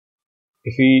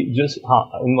 If we just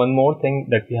and one more thing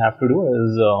that we have to do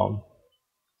is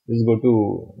just go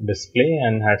to display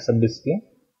and heads up display.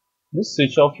 Just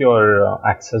switch off your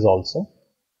access also.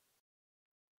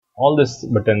 All this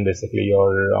button basically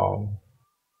your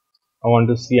I want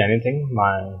to see anything,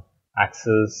 my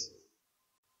access,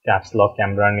 caps lock,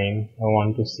 camera name. I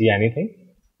want to see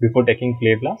anything before taking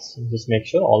play blast. Just make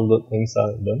sure all the things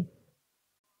are done,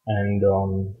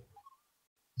 and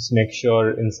just make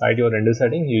sure inside your render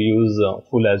setting you use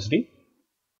full HD.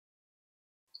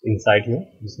 Inside here,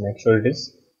 just make sure it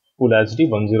is full HD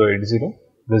 1080.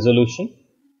 Resolution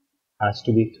has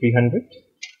to be 300,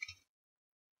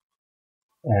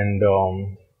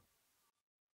 and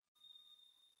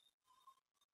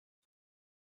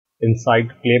inside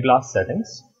play blast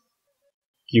settings,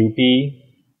 QT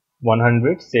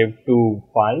 100 save to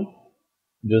file.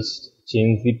 Just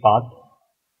change the path,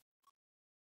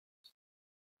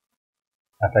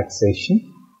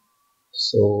 affixation.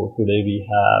 So today we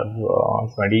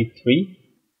have 23.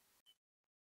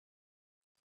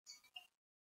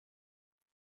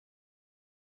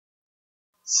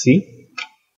 See,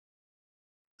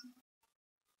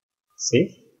 save,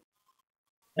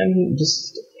 and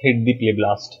just hit the play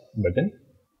blast button.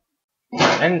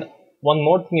 And one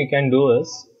more thing you can do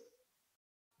is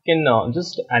you can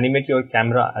just animate your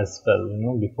camera as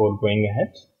well, before going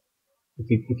ahead. If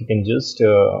you can just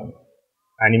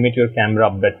animate your camera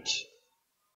a bit.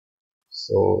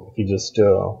 So if you just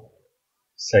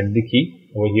set the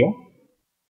key over here,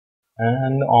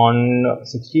 and on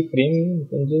 60 frame you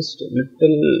can just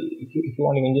little, if you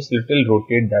want, you can just little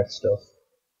rotate that stuff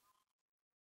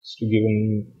just to give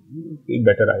a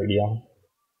better idea,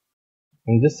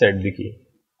 and just set the key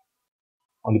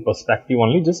on the perspective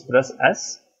only. Just press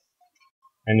S,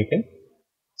 and you can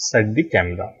set the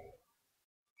camera.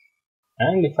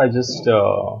 And if I just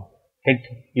hit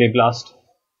play blast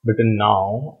button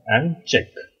now and check,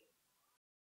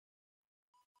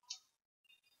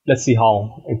 let's see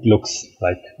how it looks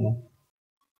like.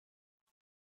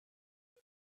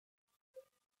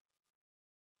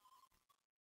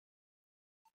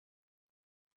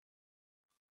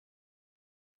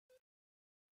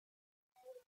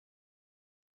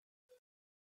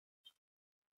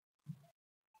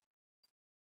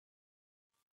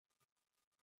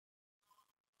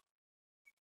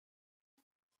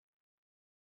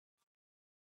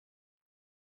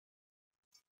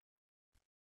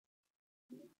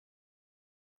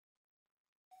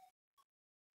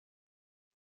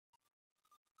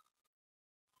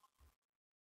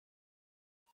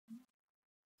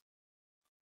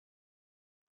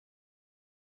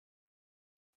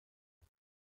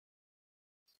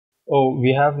 Oh,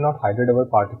 we have not hidden our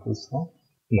particles now.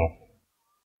 No.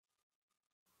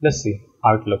 Let's see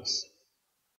how it looks.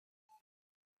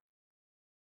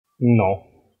 No,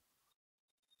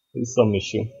 there's some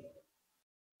issue.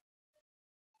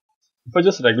 If I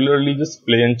just regularly just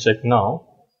play and check now,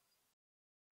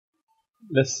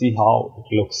 let's see how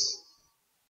it looks.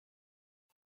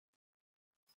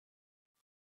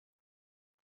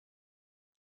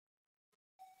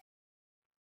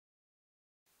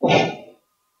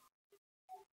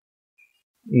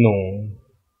 No,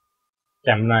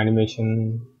 camera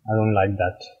animation, I don't like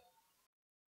that.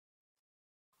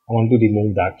 I want to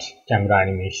remove that camera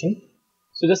animation.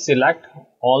 So just select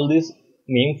all these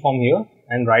name from here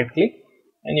and right click,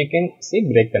 and you can say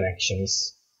break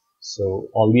connections. So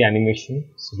all the animation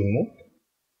is removed.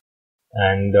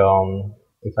 And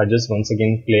if I just once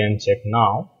again play and check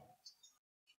now,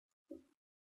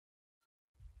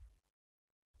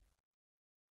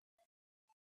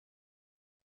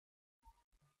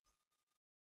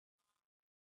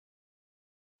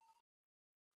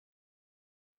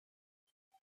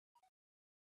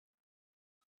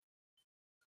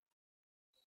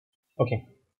 okay,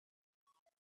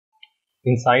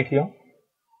 inside here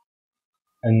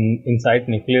and inside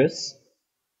nucleus,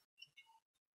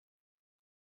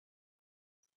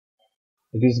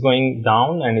 it is going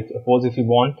down, and suppose if you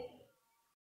want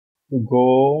to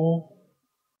go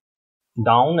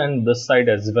down and this side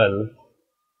as well,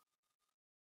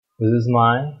 this is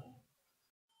my,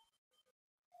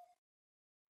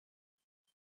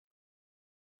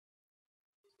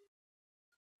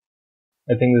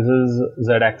 I think this is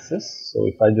Z axis. So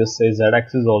if I just say Z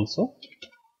axis also,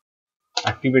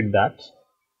 activate that,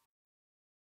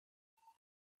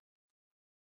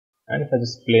 and if I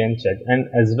just play and check, and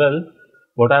as well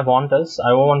what I want is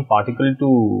I want particle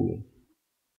to,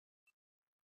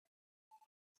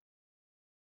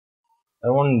 I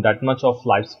want that much of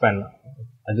lifespan,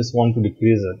 I just want to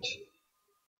decrease it,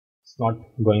 it's not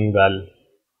going well.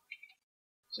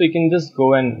 So you can just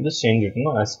go and just change it,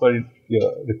 as per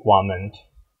your requirement.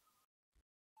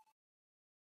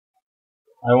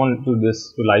 I want to do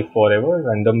this to live forever,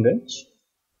 random range,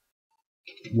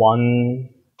 one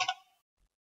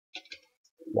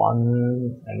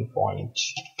and point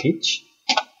each.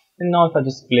 And now if I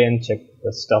just play and check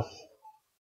the stuff,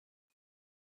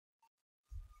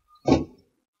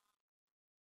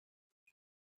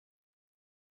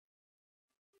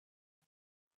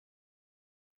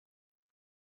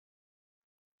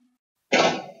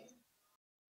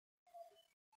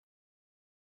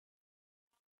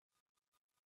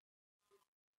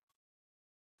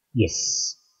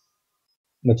 yes,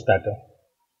 much better.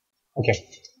 Okay,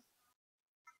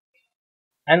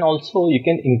 and also you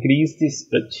can increase the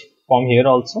pitch from here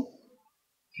also.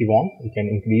 If you want, you can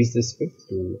increase this pitch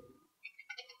to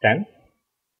 10.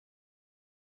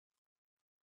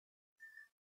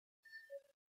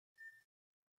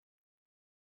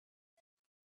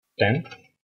 10.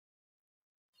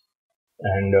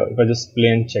 And if I just play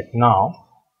and check now,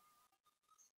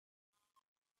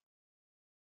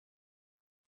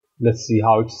 let's see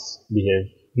how it's behaved.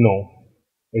 No,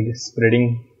 it is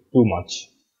spreading too much.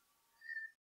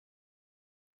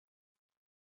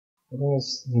 I think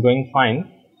it's going fine,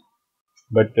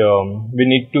 but we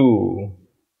need to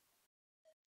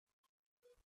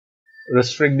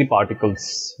restrict the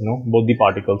particles, both the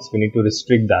particles, we need to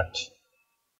restrict that.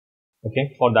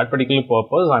 Okay, for that particular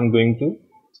purpose, I'm going to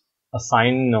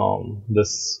assign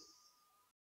this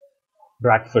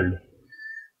Bragg field.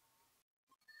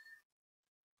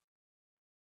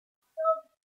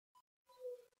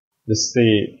 Just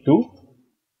say 2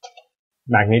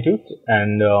 magnitude,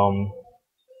 and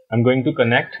I'm going to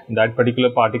connect that particular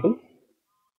particle.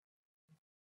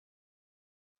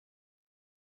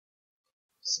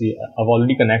 See, I've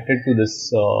already connected to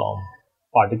this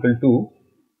particle 2.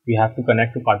 We have to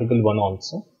connect to particle 1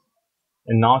 also.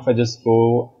 And now if I just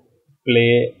go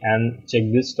play and check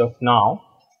this stuff now,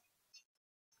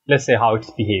 let's say how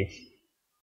it's behaved.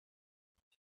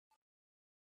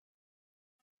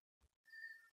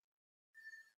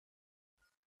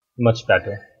 Much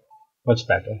better, much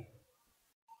better.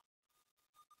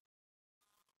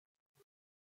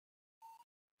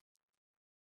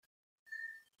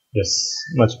 Yes,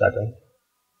 much better.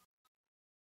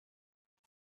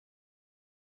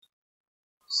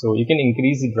 So you can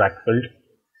increase the Bragg field,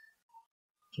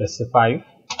 let's say 5,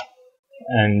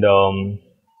 and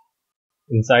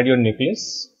inside your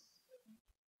nucleus,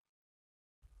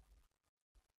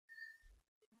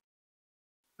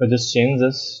 I just change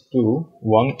this to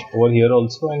 1 over here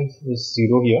also, and this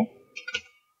 0 here,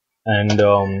 and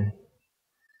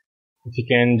if you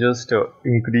can just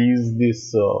increase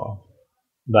this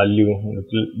value,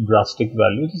 little drastic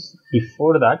values.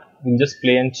 Before that, we'll just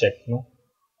play and check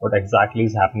what exactly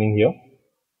is happening here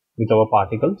with our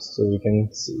particles, so we can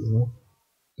see,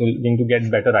 we're going to get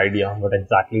better idea what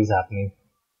exactly is happening.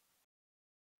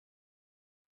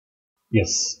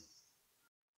 Yes,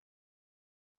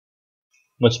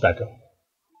 much better.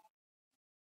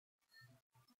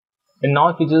 And now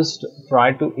if you just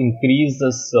try to increase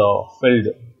this field,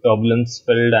 turbulence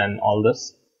field and all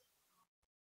this,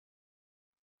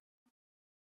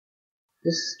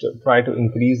 Just try to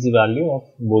increase the value of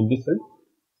both the field.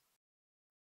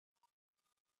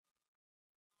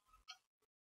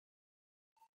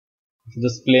 If you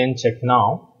just play and check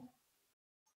now,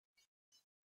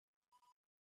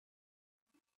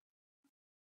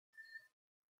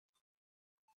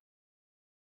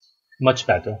 much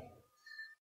better.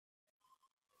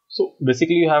 So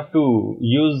basically you have to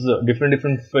use different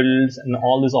fields and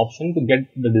all these options to get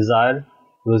the desired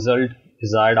result,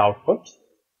 desired output.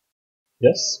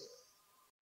 Yes.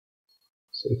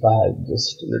 So if I had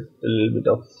just a little bit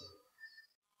of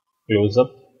close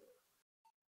up,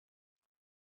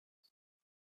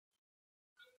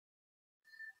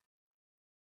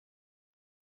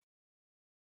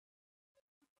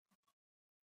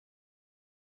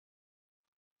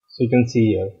 so you can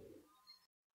see here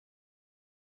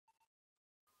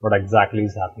what exactly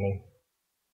is happening.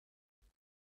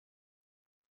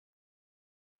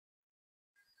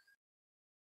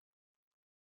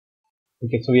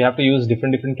 Okay, so we have to use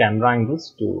different camera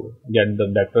angles to get the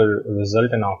better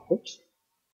result and output.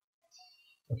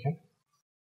 Okay,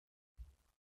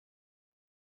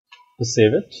 to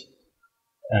save it,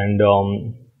 and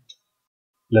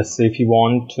let's say if you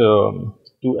want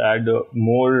to add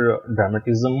more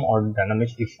dramatism or dynamic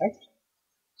effect,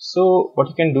 so what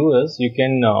you can do is you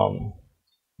can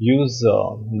use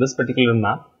this particular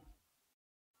map,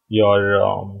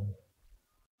 your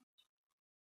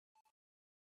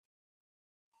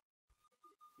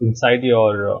inside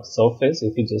your surface.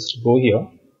 If you just go here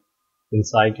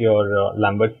inside your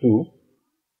Lambert 2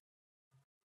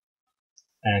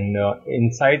 and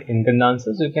inside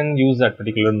incandances, you can use that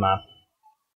particular map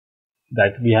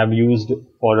that we have used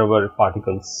for our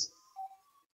particles.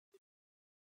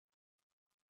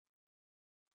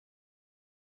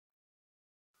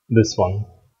 This one.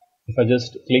 If I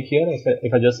just click here,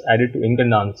 if I just add it to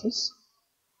incandances,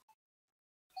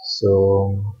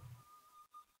 so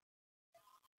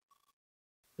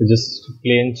just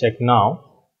play and check now.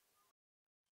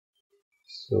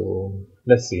 So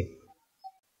let's see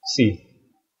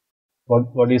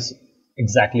what is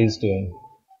exactly is doing.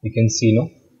 You can see, no,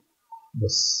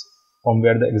 this from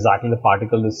where the exactly the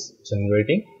particle is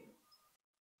generating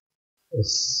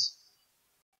is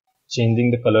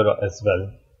changing the color as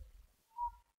well,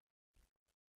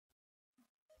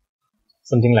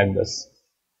 something like this.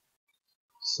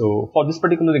 So for this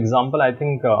particular example, I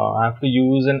think I have to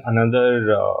use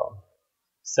another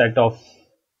set of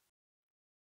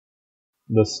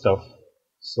this stuff.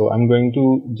 So I'm going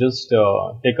to just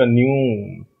take a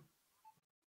new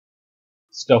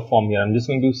stuff from here. I'm just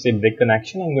going to say break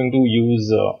connection. I'm going to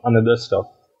use another stuff.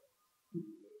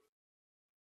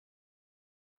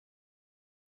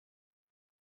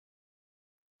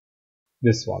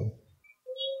 This one.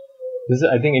 This is,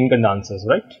 I think, incandances,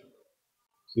 right?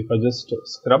 So if I just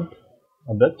scrubbed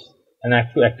a bit, and I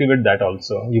have to activate that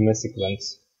also, image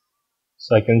sequence,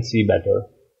 so I can see better.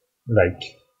 Right.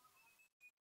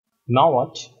 Now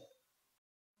what?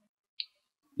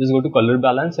 Just go to color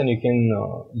balance and you can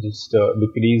just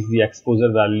decrease the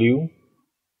exposure value,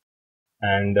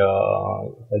 and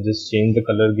if I just change the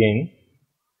color gain,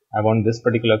 I want this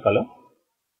particular color,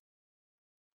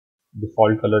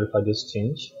 default color. If I just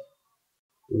change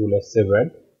to, let's say,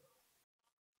 red.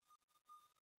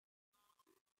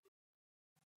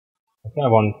 Okay, I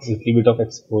want a little bit of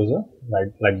exposure,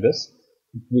 right, like this.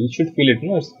 We should feel it,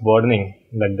 no, it's burning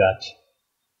like that.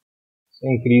 So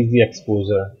increase the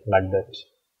exposure like that.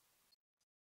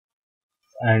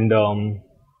 And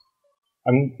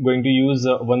I'm going to use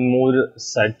one more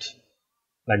set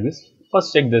like this.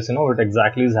 First check this, what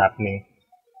exactly is happening.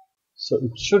 So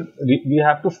it should, we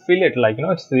have to feel it, like,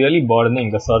 it's really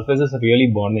burning. The surface is really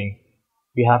burning.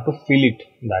 We have to feel it,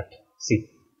 that, see,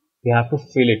 we have to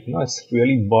feel it, it's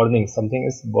really burning. Something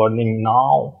is burning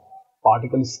now.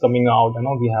 Particle is coming out,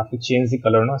 we have to change the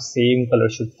color, same color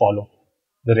should follow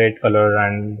the red color,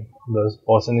 and the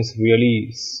person is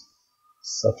really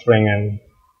suffering. And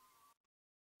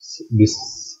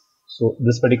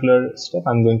this particular step,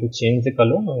 I'm going to change the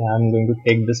color. I'm going to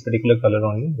take this particular color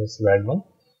only, this red one.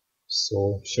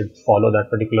 So should follow that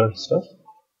particular stuff,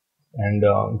 and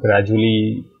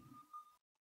gradually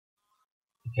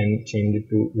you can change it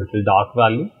to little dark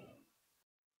value.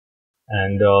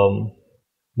 And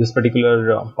this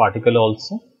particular particle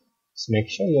also, so make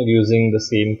sure you're using the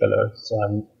same color. So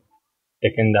I've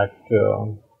taken that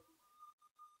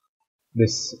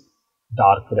this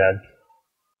dark red,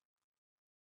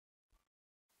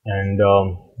 and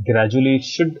gradually it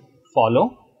should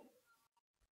follow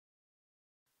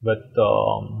with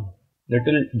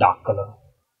little dark color.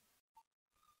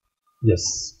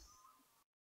 Yes,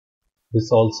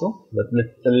 this also with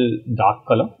little dark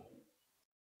color.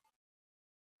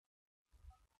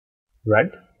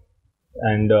 red,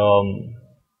 and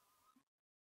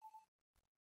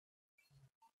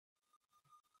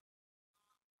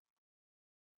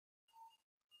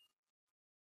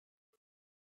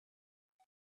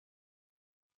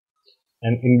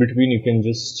in between you can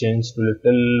just change to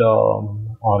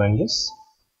little oranges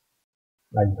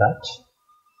like that,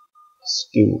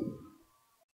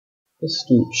 just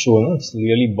to show, it's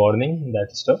really burning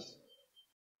that stuff.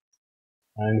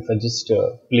 And if I just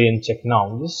play and check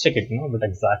now, just check it, what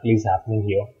exactly is happening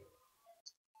here.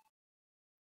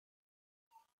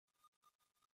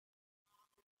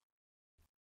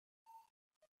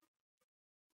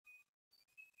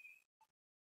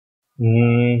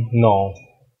 No,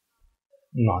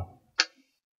 not.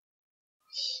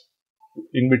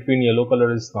 In between yellow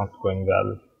color is not going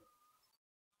well.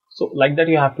 So like that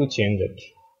you have to change it.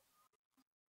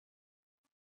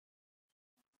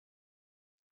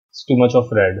 It's too much of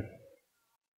red.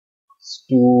 It's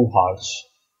too harsh.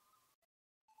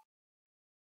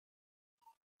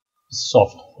 It's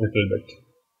soft little bit.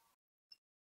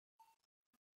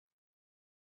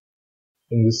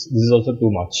 And this is also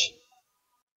too much.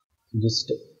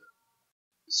 Just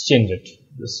change it.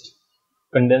 Just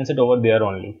condense it over there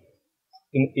only.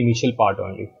 In initial part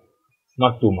only.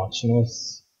 Not too much.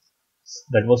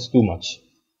 That was too much.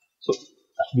 So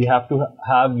we have to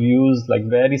have views like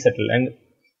very subtle. And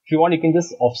if you want, you can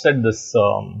just offset this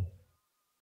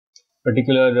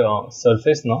particular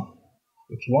surface now.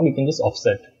 If you want, you can just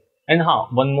offset. And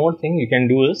one more thing you can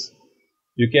do is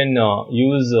you can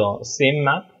use same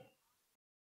map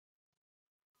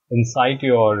inside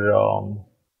your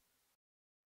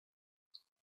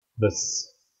this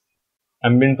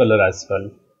ambient color as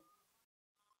well.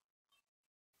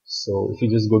 So if you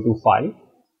just go to file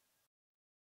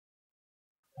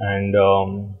and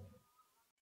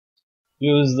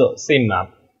use the same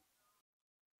map,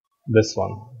 this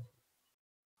one,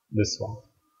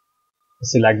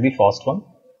 select the first one,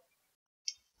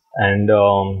 and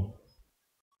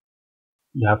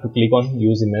you have to click on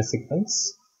use image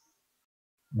sequence.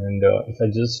 And if I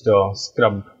just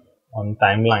scrub on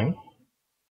timeline,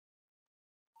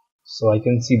 so I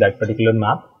can see that particular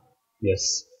map.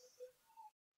 Yes.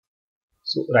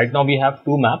 So right now we have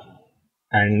two maps,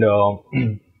 and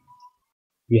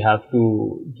we have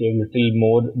to give little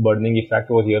more burning effect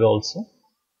over here also.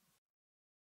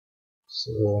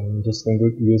 So I'm just going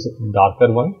to use a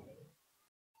darker one.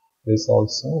 This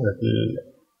also little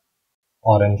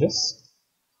oranges.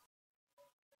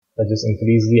 I just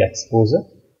increase the exposure.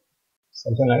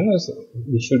 Something like this.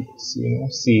 You should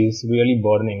see it's really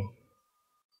burning.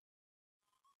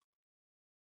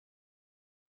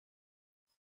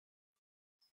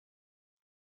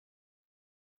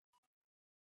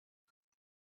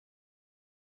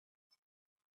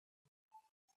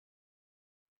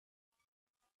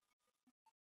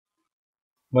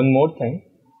 One more thing,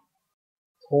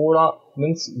 thoda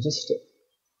means just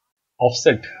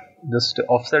offset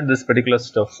this particular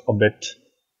stuff a bit.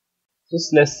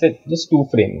 Just let's say just 2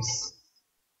 frames.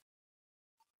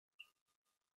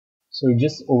 So you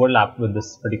just overlap with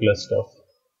this particular stuff.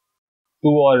 2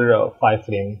 or 5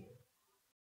 frame.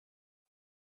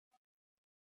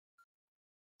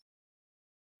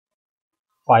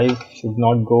 5 should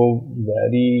not go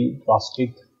very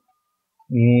drastic.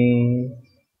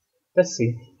 Let's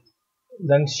see.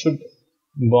 Then should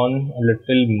burn a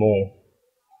little more.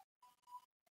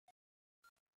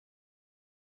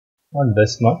 Not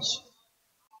this much.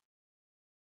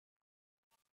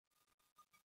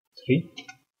 3.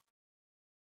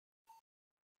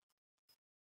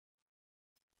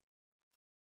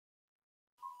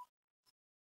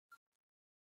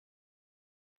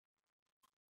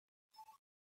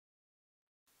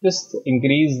 Just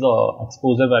increase the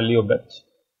exposure value a bit.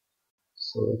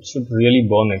 So it should really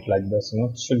burn it like this,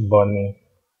 it should burn it.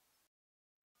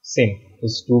 Same,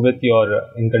 just do with your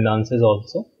incandances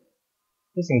also.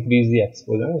 Just increase the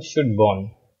exposure, it should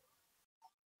burn.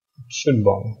 It should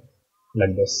burn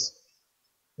like this.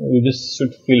 You just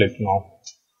should feel it now.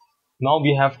 Now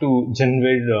we have to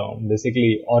generate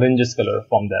basically oranges color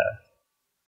from there.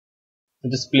 So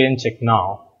just play and check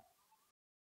now.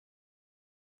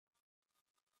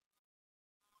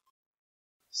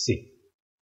 See,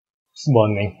 it's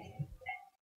burning.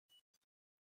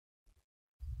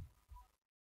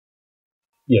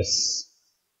 Yes,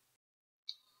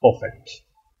 perfect.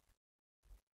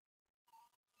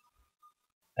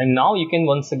 And now you can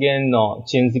once again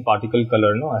change the particle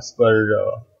color as per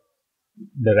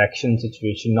direction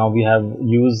situation. Now we have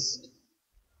used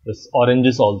this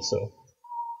oranges also.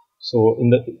 So in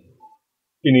the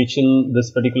initial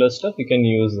this particular stuff, you can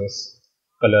use this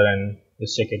color and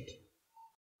just check it.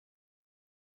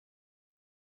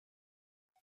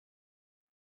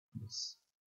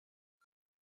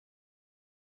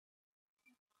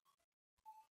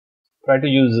 try to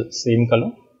use same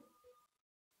color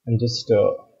and just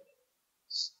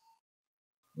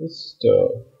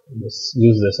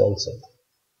use this also.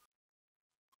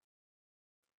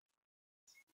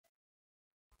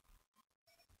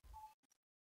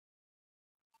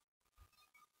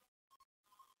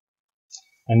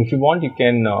 And if you want, you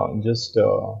can just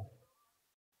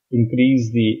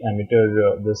increase the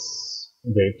emitter this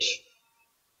weight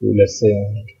to, let's say,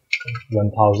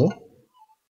 1000,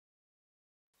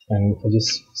 and if I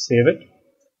just save it,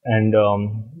 and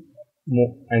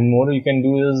more you can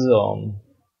do is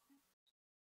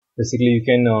basically you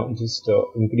can just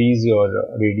increase your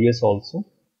radius also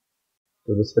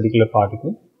to this particular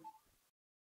particle.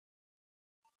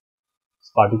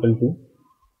 It's particle 2.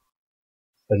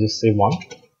 I just say 1,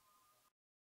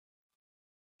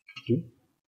 2,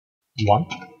 1.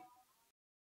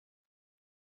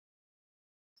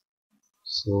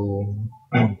 So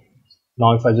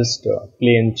now if I just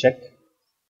play and check,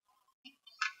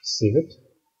 save it,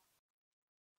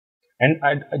 and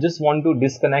I just want to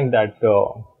disconnect that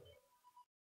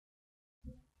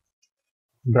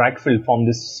drag field from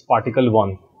this particle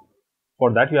 1.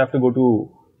 For that you have to go to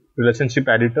relationship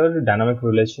editor, dynamic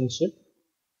relationship,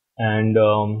 and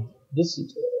just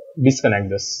disconnect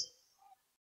this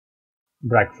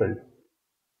drag field.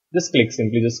 Just click,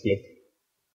 simply just click,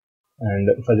 and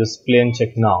if I just play and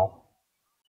check now,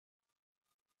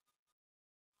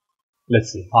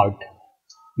 let's see how it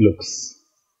looks.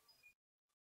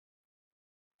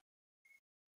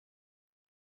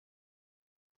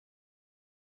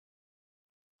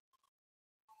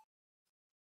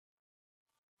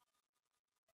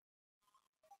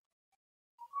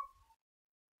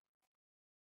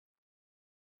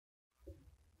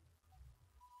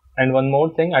 And one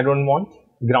more thing, I don't want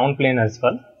ground plane as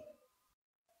well.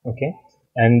 Okay,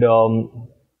 and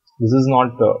this is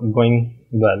not going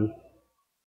well.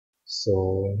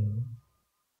 So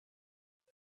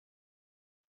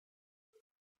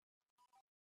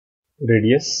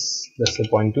radius, let's say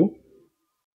 0.2.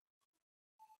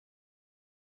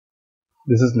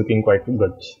 This is looking quite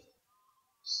good.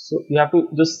 So you have to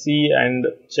just see and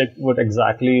check what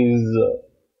exactly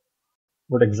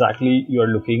you are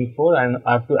looking for, and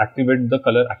I have to activate the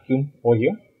color vacuum over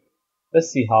here. Let's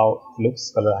see how it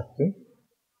looks, color vacuum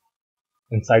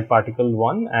inside particle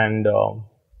 1 and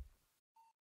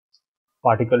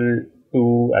particle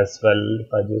 2 as well.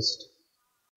 If I just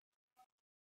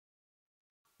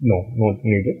no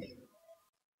needed,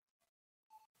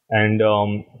 and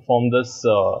from this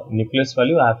nucleus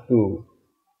value I have to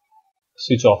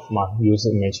switch off my use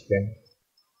image plane.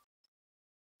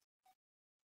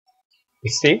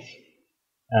 Save,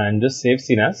 and just save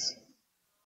scene as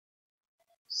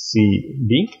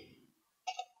CD,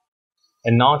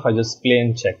 and now if I just play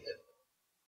and check,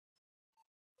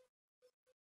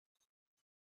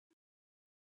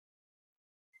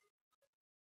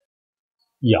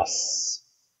 yes,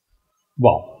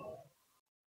 wow.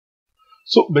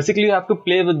 So basically you have to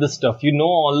play with this stuff, you know,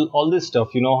 all this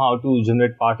stuff, you know how to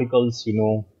generate particles, you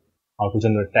know how to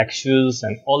generate textures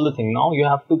and all the thing. Now you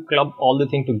have to club all the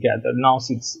thing together. Now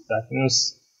that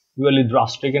is really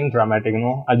drastic and dramatic, you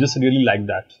know. I just really like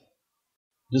that.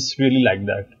 Just really like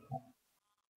that.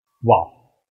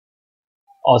 Wow.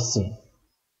 Awesome.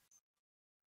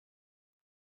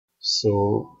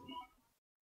 So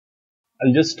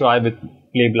I'll just try with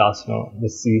Play Blast now.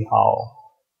 Let's see how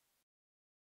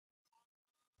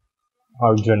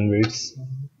it generates.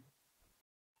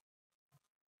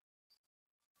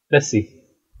 Let's see.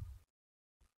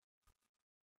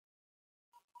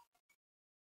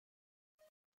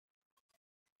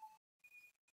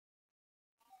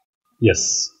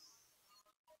 Yes.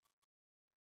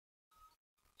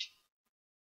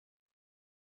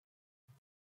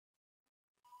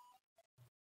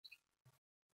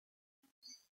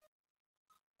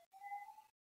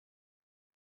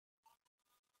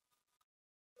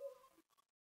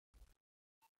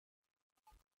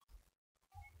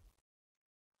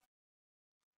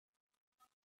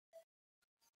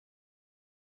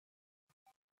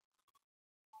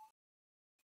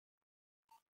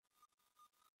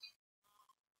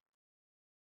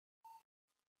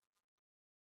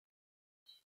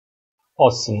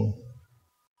 Awesome.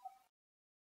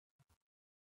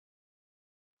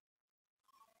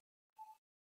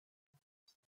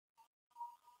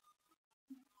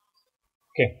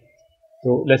 Okay.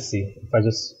 So let's see. If I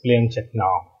just play and check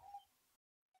now,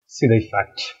 see the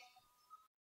effect.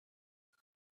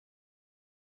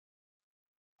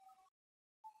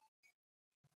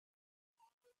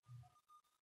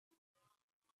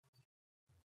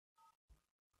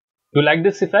 Do you like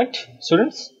this effect,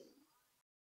 students?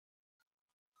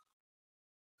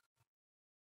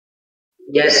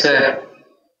 Yes, sir.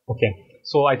 Okay.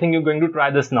 So I think you're going to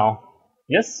try this now.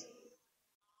 Yes?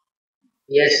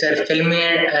 Yes, sir.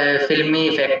 Filmy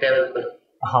effect.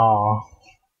 हाँ